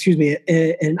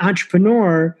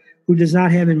entrepreneur who does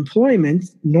not have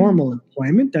normal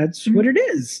employment, that's what it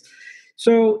is.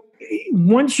 So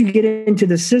once you get into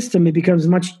the system, it becomes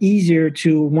much easier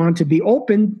to want to be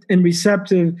open and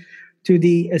receptive to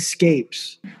the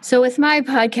escapes. So with my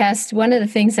podcast, one of the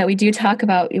things that we do talk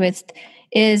about is,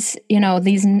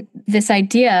 this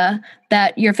idea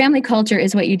that your family culture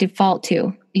is what you default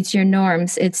to. It's your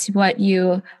norms. It's what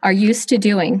you are used to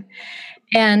doing.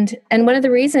 And one of the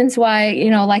reasons why,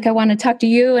 I want to talk to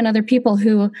you and other people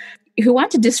who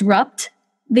want to disrupt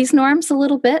these norms a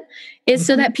little bit is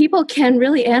so that people can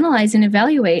really analyze and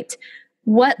evaluate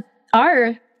what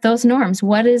are those norms,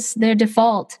 what is their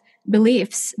default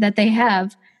beliefs that they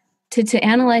have, to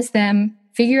analyze them,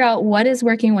 figure out what is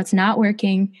working, what's not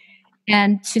working,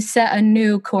 and to set a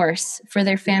new course for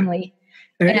their family.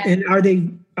 And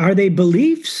are they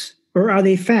beliefs or are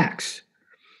they facts?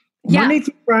 Yeah. Monday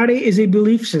through Friday is a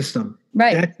belief system.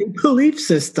 Right. That's a belief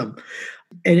system.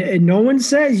 And no one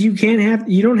says you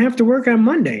don't have to work on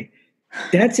Monday.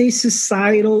 That's a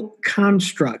societal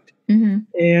construct.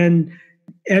 And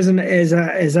as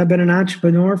I've been an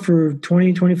entrepreneur for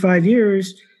 20, 25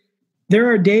 years, there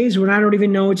are days when I don't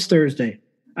even know it's Thursday.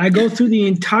 I go through the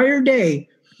entire day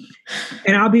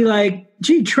And I'll be like,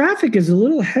 gee, traffic is a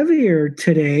little heavier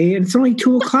today, and it's only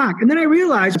 2:00. And then I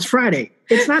realize it's Friday.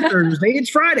 It's not Thursday, it's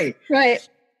Friday. Right.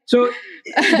 So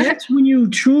that's when you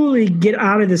truly get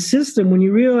out of the system, when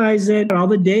you realize that all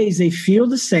the days they feel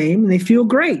the same and they feel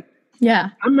great. Yeah.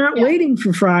 I'm not waiting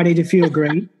for Friday to feel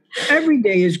great. Every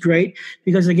day is great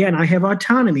because, again, I have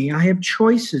autonomy. I have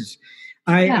choices.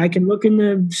 I can look in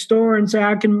the store and say,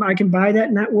 I can buy that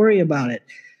and not worry about it.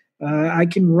 I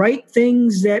can write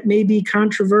things that may be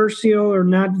controversial or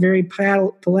not very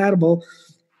palatable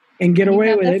and get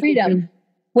away with it. Freedom.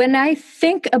 When I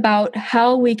think about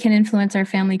how we can influence our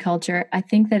family culture, I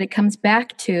think that it comes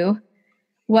back to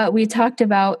what we talked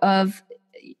about of,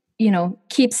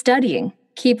 keep studying,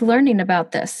 keep learning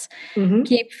about this,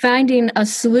 keep finding a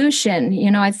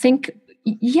solution. I think,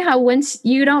 once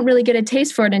you don't really get a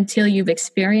taste for it until you've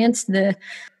experienced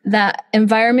that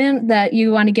environment that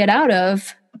you want to get out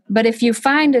of. But if you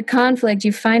find a conflict,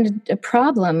 you find a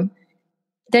problem,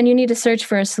 then you need to search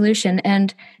for a solution.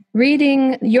 And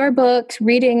reading your books,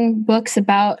 reading books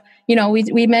about,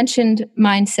 we mentioned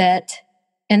Mindset,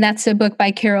 and that's a book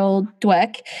by Carol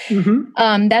Dweck.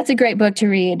 That's a great book to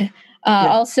read.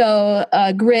 Also,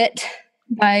 Grit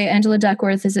by Angela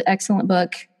Duckworth is an excellent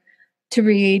book to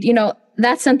read.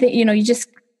 That's something, you just,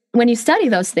 when you study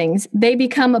those things, they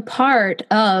become a part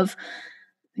of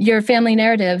your family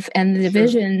narrative and the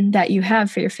vision that you have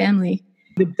for your family.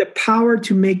 The power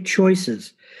to make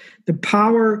choices, the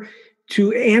power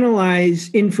to analyze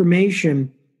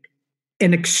information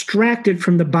and extract it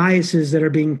from the biases that are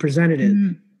being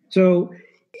presented. So,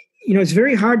 it's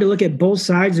very hard to look at both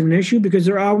sides of an issue because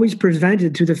they're always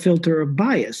presented through the filter of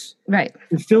bias. Right.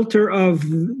 The filter of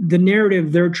the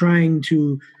narrative they're trying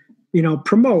to,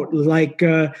 promote, like,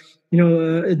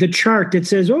 the chart that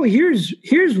says, oh, here's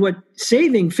what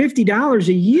saving $50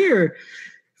 a year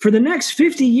for the next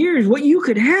 50 years, what you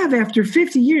could have after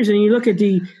 50 years. And you look at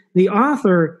the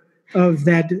author of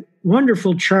that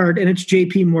wonderful chart, and it's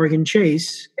JP Morgan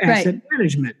Chase Asset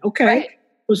Management. Okay. Right.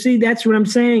 Well, see, that's what I'm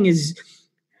saying is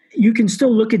you can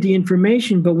still look at the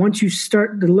information, but once you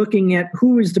start looking at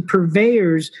who is the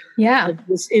purveyors of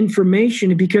this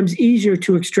information, it becomes easier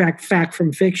to extract fact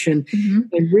from fiction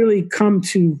and really come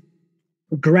to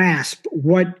grasp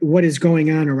what is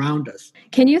going on around us.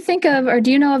 Can you think of, or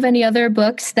do you know of any other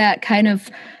books that kind of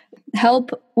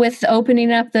help with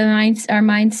opening up our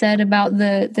mindset about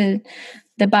the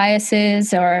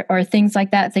biases or things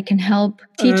like that can help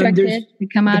teach our kids to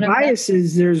come out of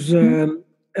biases? There's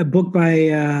a book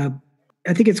by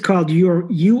I think it's called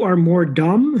 "You Are More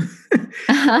Dumb"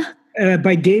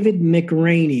 by David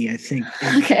McRaney, I think.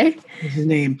 Okay, is his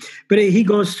name. But he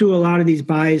goes through a lot of these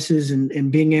biases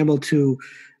and being able to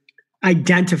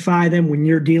identify them when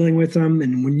you're dealing with them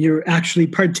and when you're actually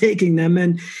partaking them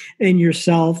in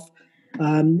yourself.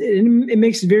 It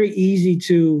makes it very easy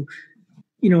to,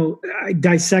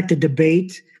 dissect a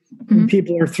debate. When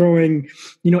people are throwing,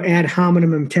 ad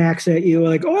hominem attacks at you,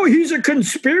 like, oh, he's a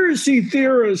conspiracy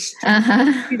theorist.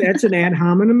 That's an ad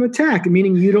hominem attack,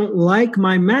 meaning you don't like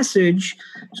my message,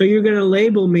 so you're going to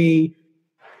label me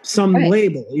some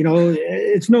label.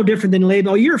 It's no different than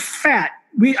label. Oh, you're fat.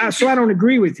 So I don't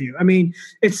agree with you. I mean,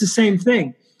 it's the same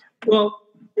thing. Well,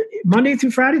 Monday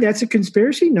through Friday, that's a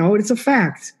conspiracy? No, it's a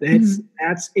fact.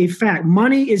 That's a fact.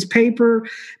 Money is paper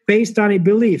based on a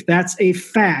belief. That's a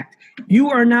fact. You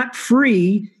are not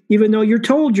free, even though you're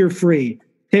told you're free.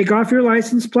 Take off your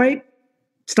license plate,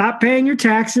 stop paying your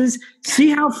taxes, see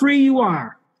how free you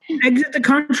are. Exit the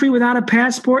country without a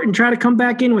passport and try to come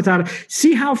back in without it.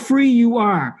 See how free you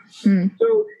are.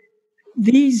 So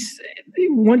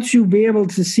once you be able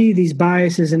to see these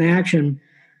biases in action,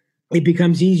 it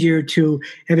becomes easier to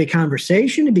have a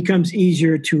conversation. It becomes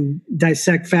easier to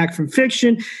dissect fact from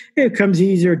fiction. It becomes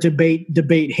easier to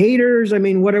debate haters. I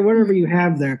mean, whatever you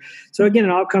have there. So again,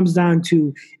 it all comes down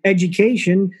to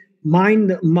education,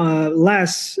 mind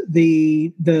less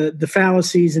the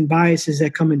fallacies and biases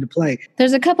that come into play.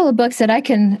 There's a couple of books that I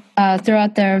can throw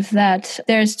out there.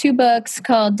 There's two books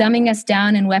called Dumbing Us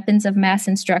Down and Weapons of Mass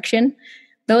Instruction.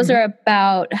 Those are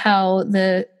about how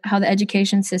the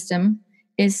education system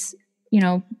is,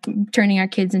 turning our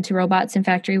kids into robots and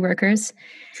factory workers.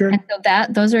 Sure. And so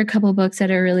those are a couple of books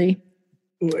that are really.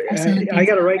 I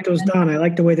got to write those down. I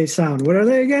like the way they sound. What are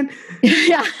they again?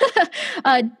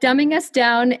 Dumbing Us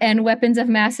Down and Weapons of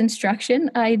Mass Instruction.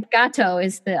 Gatto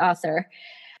is the author.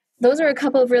 Those are a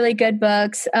couple of really good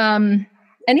books.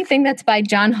 Anything that's by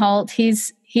John Holt. He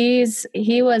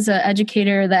was an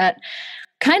educator that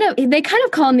they kind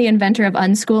of call him the inventor of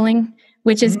unschooling,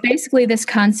 which is basically this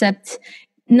concept.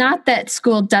 Not that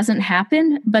school doesn't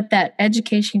happen, but that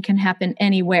education can happen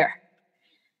anywhere.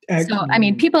 So, I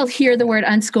mean, people hear the word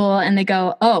unschool and they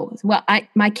go, oh, well,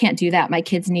 I can't do that. My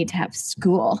kids need to have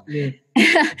school. Yeah.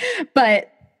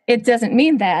 But it doesn't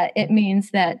mean that. It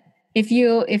means that if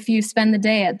you spend the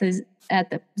day at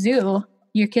the zoo,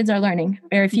 your kids are learning.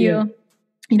 Or if you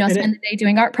spend the day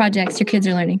doing art projects, your kids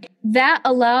are learning. That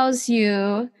allows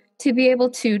you to be able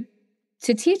to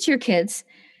teach your kids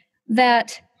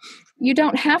that you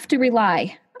don't have to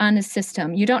rely on a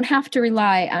system. You don't have to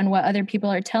rely on what other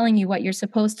people are telling you what you're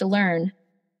supposed to learn.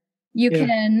 You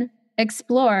can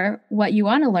explore what you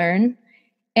want to learn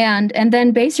and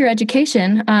then base your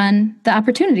education on the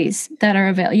opportunities that are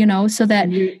available, so that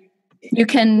you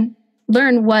can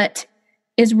learn what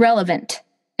is relevant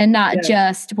and not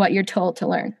just what you're told to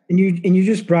learn. And you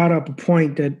just brought up a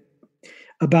point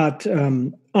about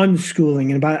unschooling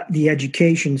and about the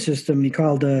education system. You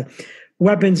called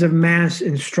weapons of mass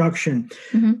instruction.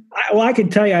 Mm-hmm. I can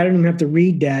tell you, I don't even have to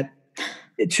read that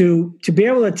to be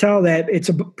able to tell that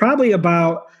it's probably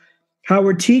about how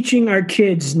we're teaching our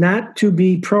kids not to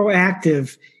be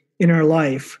proactive in our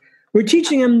life. We're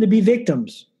teaching them to be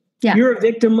victims. Yeah. You're a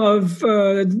victim of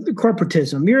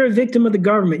corporatism. You're a victim of the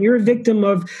government. You're a victim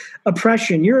of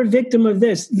oppression. You're a victim of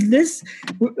this.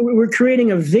 We're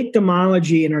creating a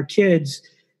victimology in our kids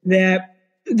that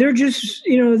they're just,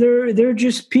 they're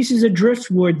just pieces of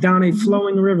driftwood down a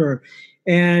flowing river.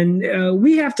 And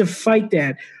we have to fight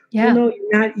that. Yeah. No,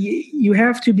 you're not. You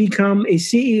have to become a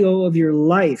CEO of your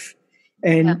life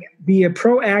and be a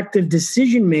proactive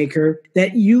decision maker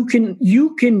that you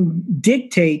can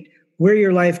dictate where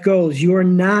your life goes. You are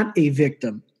not a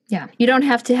victim. Yeah. You don't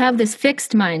have to have this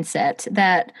fixed mindset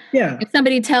that if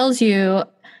somebody tells you,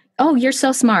 oh, you're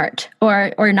so smart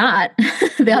or not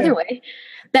the other way,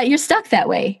 that you're stuck that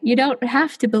way. You don't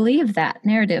have to believe that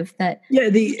narrative that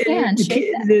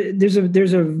there's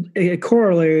a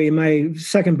corollary in my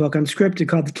second book, Unscripted,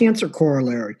 called the cancer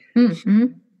corollary. Mm-hmm.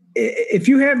 If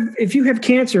you have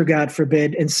cancer, God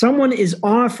forbid, and someone is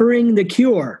offering the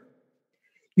cure,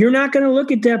 you're not going to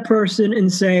look at that person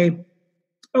and say,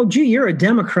 oh, gee, you're a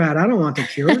Democrat. I don't want the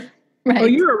cure. Right. Or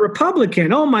you're a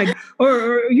Republican. Oh my,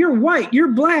 or you're white, you're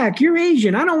black, you're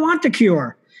Asian. I don't want the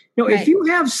cure. If you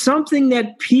have something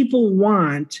that people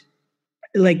want,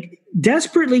 like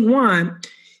desperately want,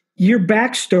 your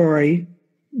backstory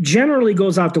generally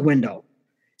goes out the window.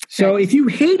 So if you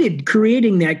hated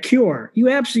creating that cure, you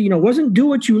absolutely, wasn't do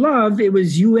what you love. It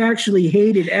was you actually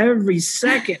hated every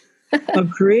second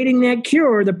of creating that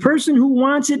cure. The person who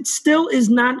wants it still is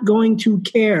not going to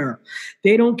care.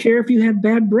 They don't care if you have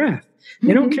bad breath.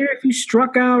 They don't care if you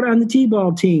struck out on the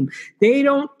T-ball team. They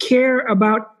don't care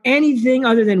about anything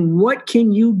other than what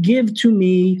can you give to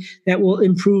me that will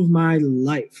improve my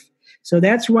life. So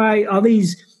that's why all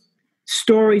these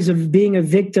stories of being a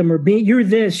victim or being you're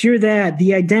this, you're that,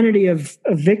 the identity of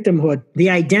victimhood,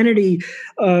 the identity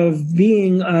of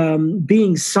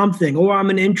being something. Oh,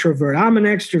 I'm an introvert, I'm an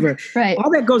extrovert. Right.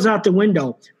 All that goes out the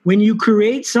window when you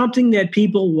create something that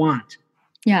people want.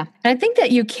 Yeah. I think that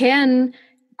you can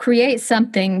create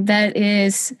something that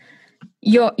is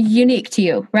unique to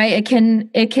you, right?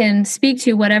 It can speak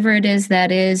to whatever it is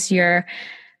that is your.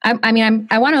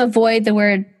 I want to avoid the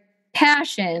word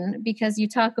passion because you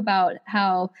talk about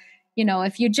how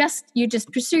if you just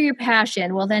pursue your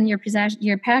passion, well then your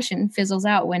passion fizzles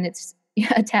out when it's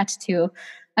attached to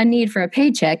a need for a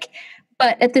paycheck.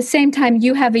 But at the same time,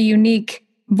 you have a unique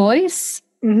voice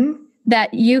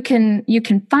that you can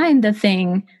find the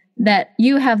thing that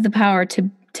you have the power to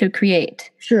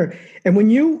create. Sure. And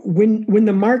when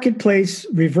the marketplace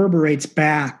reverberates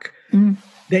back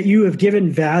that you have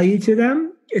given value to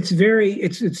them,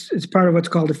 it's part of what's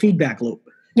called a feedback loop.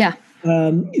 Yeah.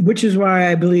 Which is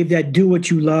why I believe that do what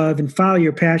you love and follow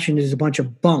your passion is a bunch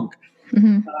of bunk.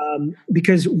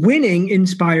 Because winning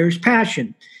inspires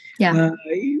passion. Yeah.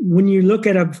 When you look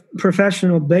at a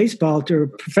professional baseball or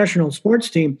professional sports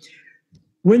team,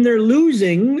 when they're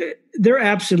losing, they're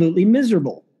absolutely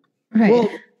miserable. Right. Well,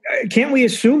 can't we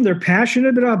assume they're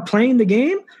passionate about playing the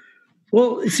game?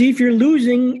 Well, see, if you're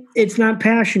losing, it's not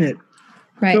passionate.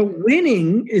 Right. So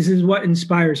winning is what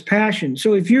inspires passion.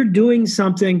 So if you're doing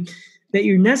something that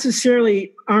you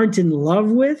necessarily aren't in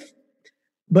love with,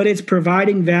 but it's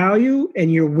providing value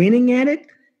and you're winning at it,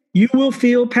 you will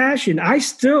feel passion. I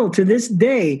still, to this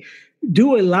day,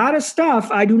 do a lot of stuff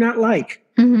I do not like.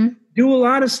 Do a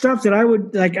lot of stuff that I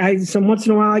would like. Some once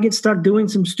in a while I get stuck doing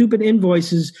some stupid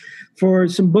invoices for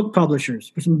some book publishers,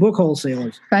 for some book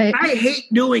wholesalers. Right. I hate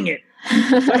doing it.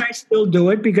 But I still do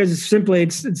it because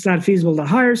it's not feasible to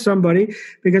hire somebody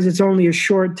because it's only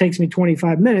takes me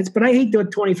 25 minutes, but I hate doing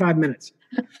 25 minutes.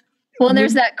 Well,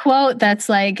 there's that quote that's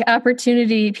like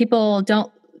opportunity. People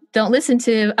don't don't listen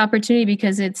to opportunity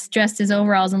because it's dressed as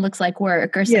overalls and looks like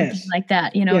work or something like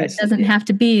that. You know, it doesn't have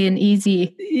to be an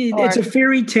easy. It's a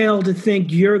fairy tale to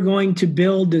think you're going to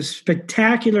build this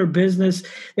spectacular business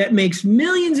that makes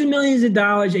millions and millions of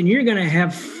dollars and you're going to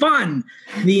have fun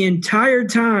the entire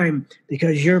time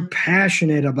because you're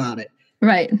passionate about it.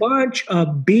 Right. Bunch of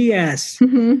BS.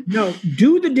 No,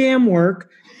 do the damn work.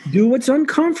 Do what's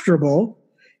uncomfortable.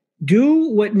 Do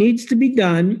what needs to be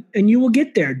done, and you will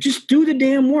get there. Just do the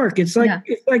damn work. It's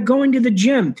like going to the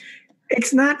gym.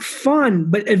 It's not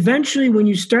fun, but eventually when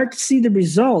you start to see the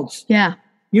results,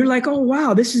 you're like, oh,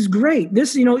 wow, this is great.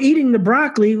 This, eating the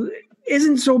broccoli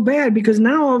isn't so bad because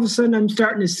now all of a sudden I'm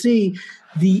starting to see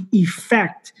the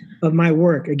effect of my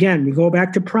work. Again, we go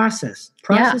back to process.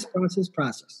 Process.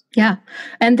 Yeah.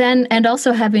 And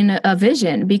also having a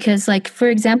vision, because like, for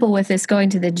example, with this going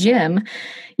to the gym,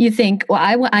 you think,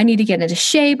 well, I need to get into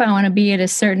shape. I want to be at a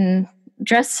certain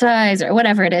dress size or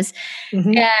whatever it is.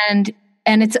 And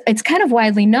it's kind of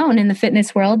widely known in the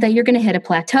fitness world that you're going to hit a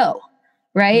plateau,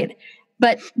 right?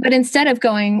 But instead of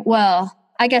going, well,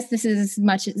 I guess this is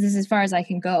as far as I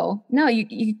can go. No,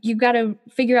 you've got to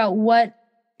figure out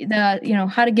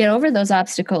how to get over those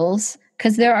obstacles,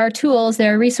 because there are tools,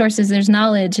 there are resources, there's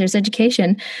knowledge, there's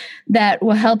education that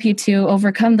will help you to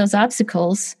overcome those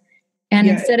obstacles. And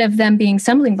instead of them being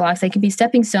stumbling blocks, they can be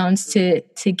stepping stones to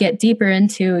get deeper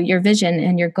into your vision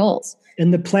and your goals.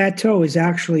 And the plateau is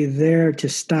actually there to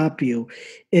stop you.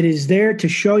 It is there to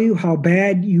show you how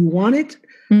bad you want it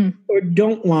or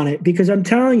don't want it. Because I'm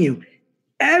telling you,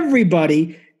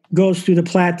 everybody goes through the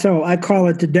plateau. I call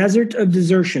it the desert of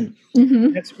desertion.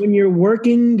 That's when you're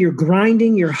working, you're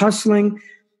grinding, you're hustling,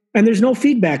 and there's no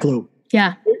feedback loop.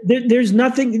 Yeah. There's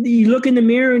nothing. You look in the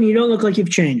mirror and you don't look like you've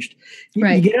changed.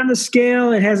 You get on the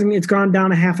scale, it's gone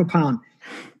down a half a pound.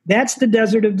 That's the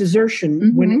desert of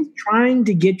desertion when it's trying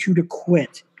to get you to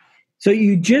quit. So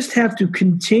you just have to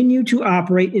continue to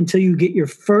operate until you get your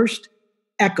first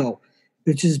echo,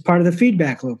 which is part of the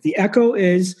feedback loop. The echo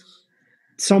is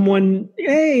someone,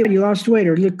 hey, you lost weight,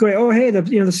 or look great. Oh, hey,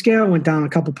 the scale went down a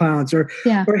couple pounds, or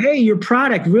hey, your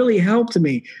product really helped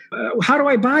me. How do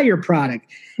I buy your product?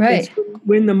 Right. It's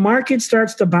when the market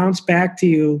starts to bounce back to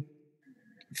you,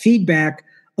 feedback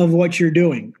of what you're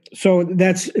doing. So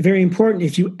that's very important.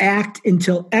 If you act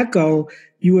until echo,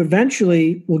 you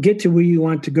eventually will get to where you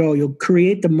want to go. You'll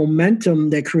create the momentum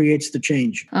that creates the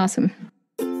change. Awesome.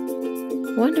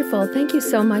 Wonderful. Thank you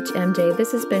so much, MJ.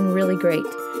 This has been really great.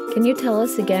 Can you tell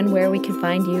us again where we can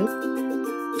find you?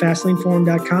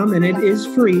 FastlaneForum.com, and it is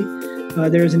free.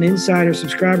 There's an insider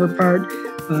subscriber part,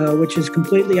 which is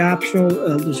completely optional.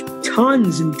 There's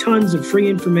tons and tons of free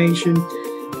information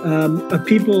of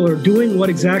people who are doing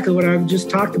exactly what I've just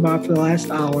talked about for the last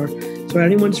hour. So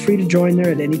anyone's free to join there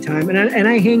at any time. And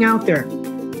I hang out there.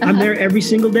 I'm there every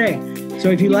single day. So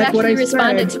if you like what I said... You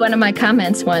responded to one of my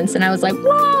comments once, and I was like,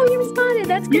 whoa, you responded.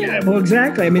 That's good. Yeah, well,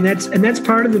 exactly. I mean, that's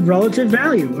part of the relative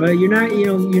value. You're not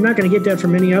going to get that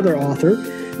from any other author.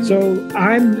 So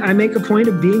I make a point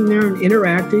of being there and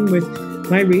interacting with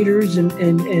my readers and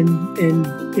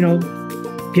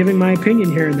giving my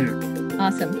opinion here and there.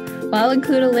 Awesome. Well, I'll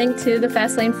include a link to the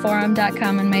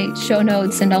FastlaneForum.com in my show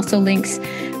notes, and also links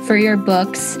for your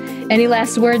books. Any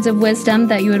last words of wisdom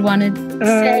that you would want to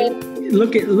say?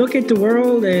 Look at the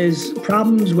world as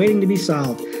problems waiting to be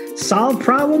solved. Solve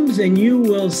problems and you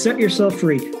will set yourself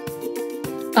free.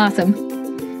 Awesome.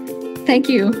 Thank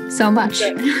you so much.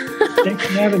 Thanks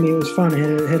for having me. It was fun. I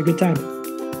had a good time.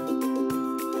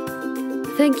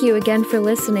 Thank you again for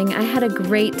listening. I had a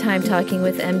great time talking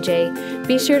with MJ.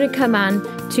 Be sure to come on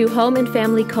to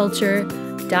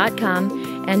homeandfamilyculture.com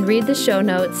and read the show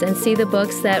notes and see the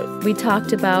books that we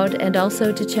talked about, and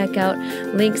also to check out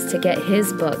links to get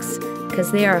his books,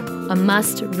 because they are a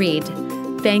must read.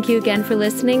 Thank you again for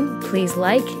listening. Please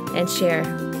like and share.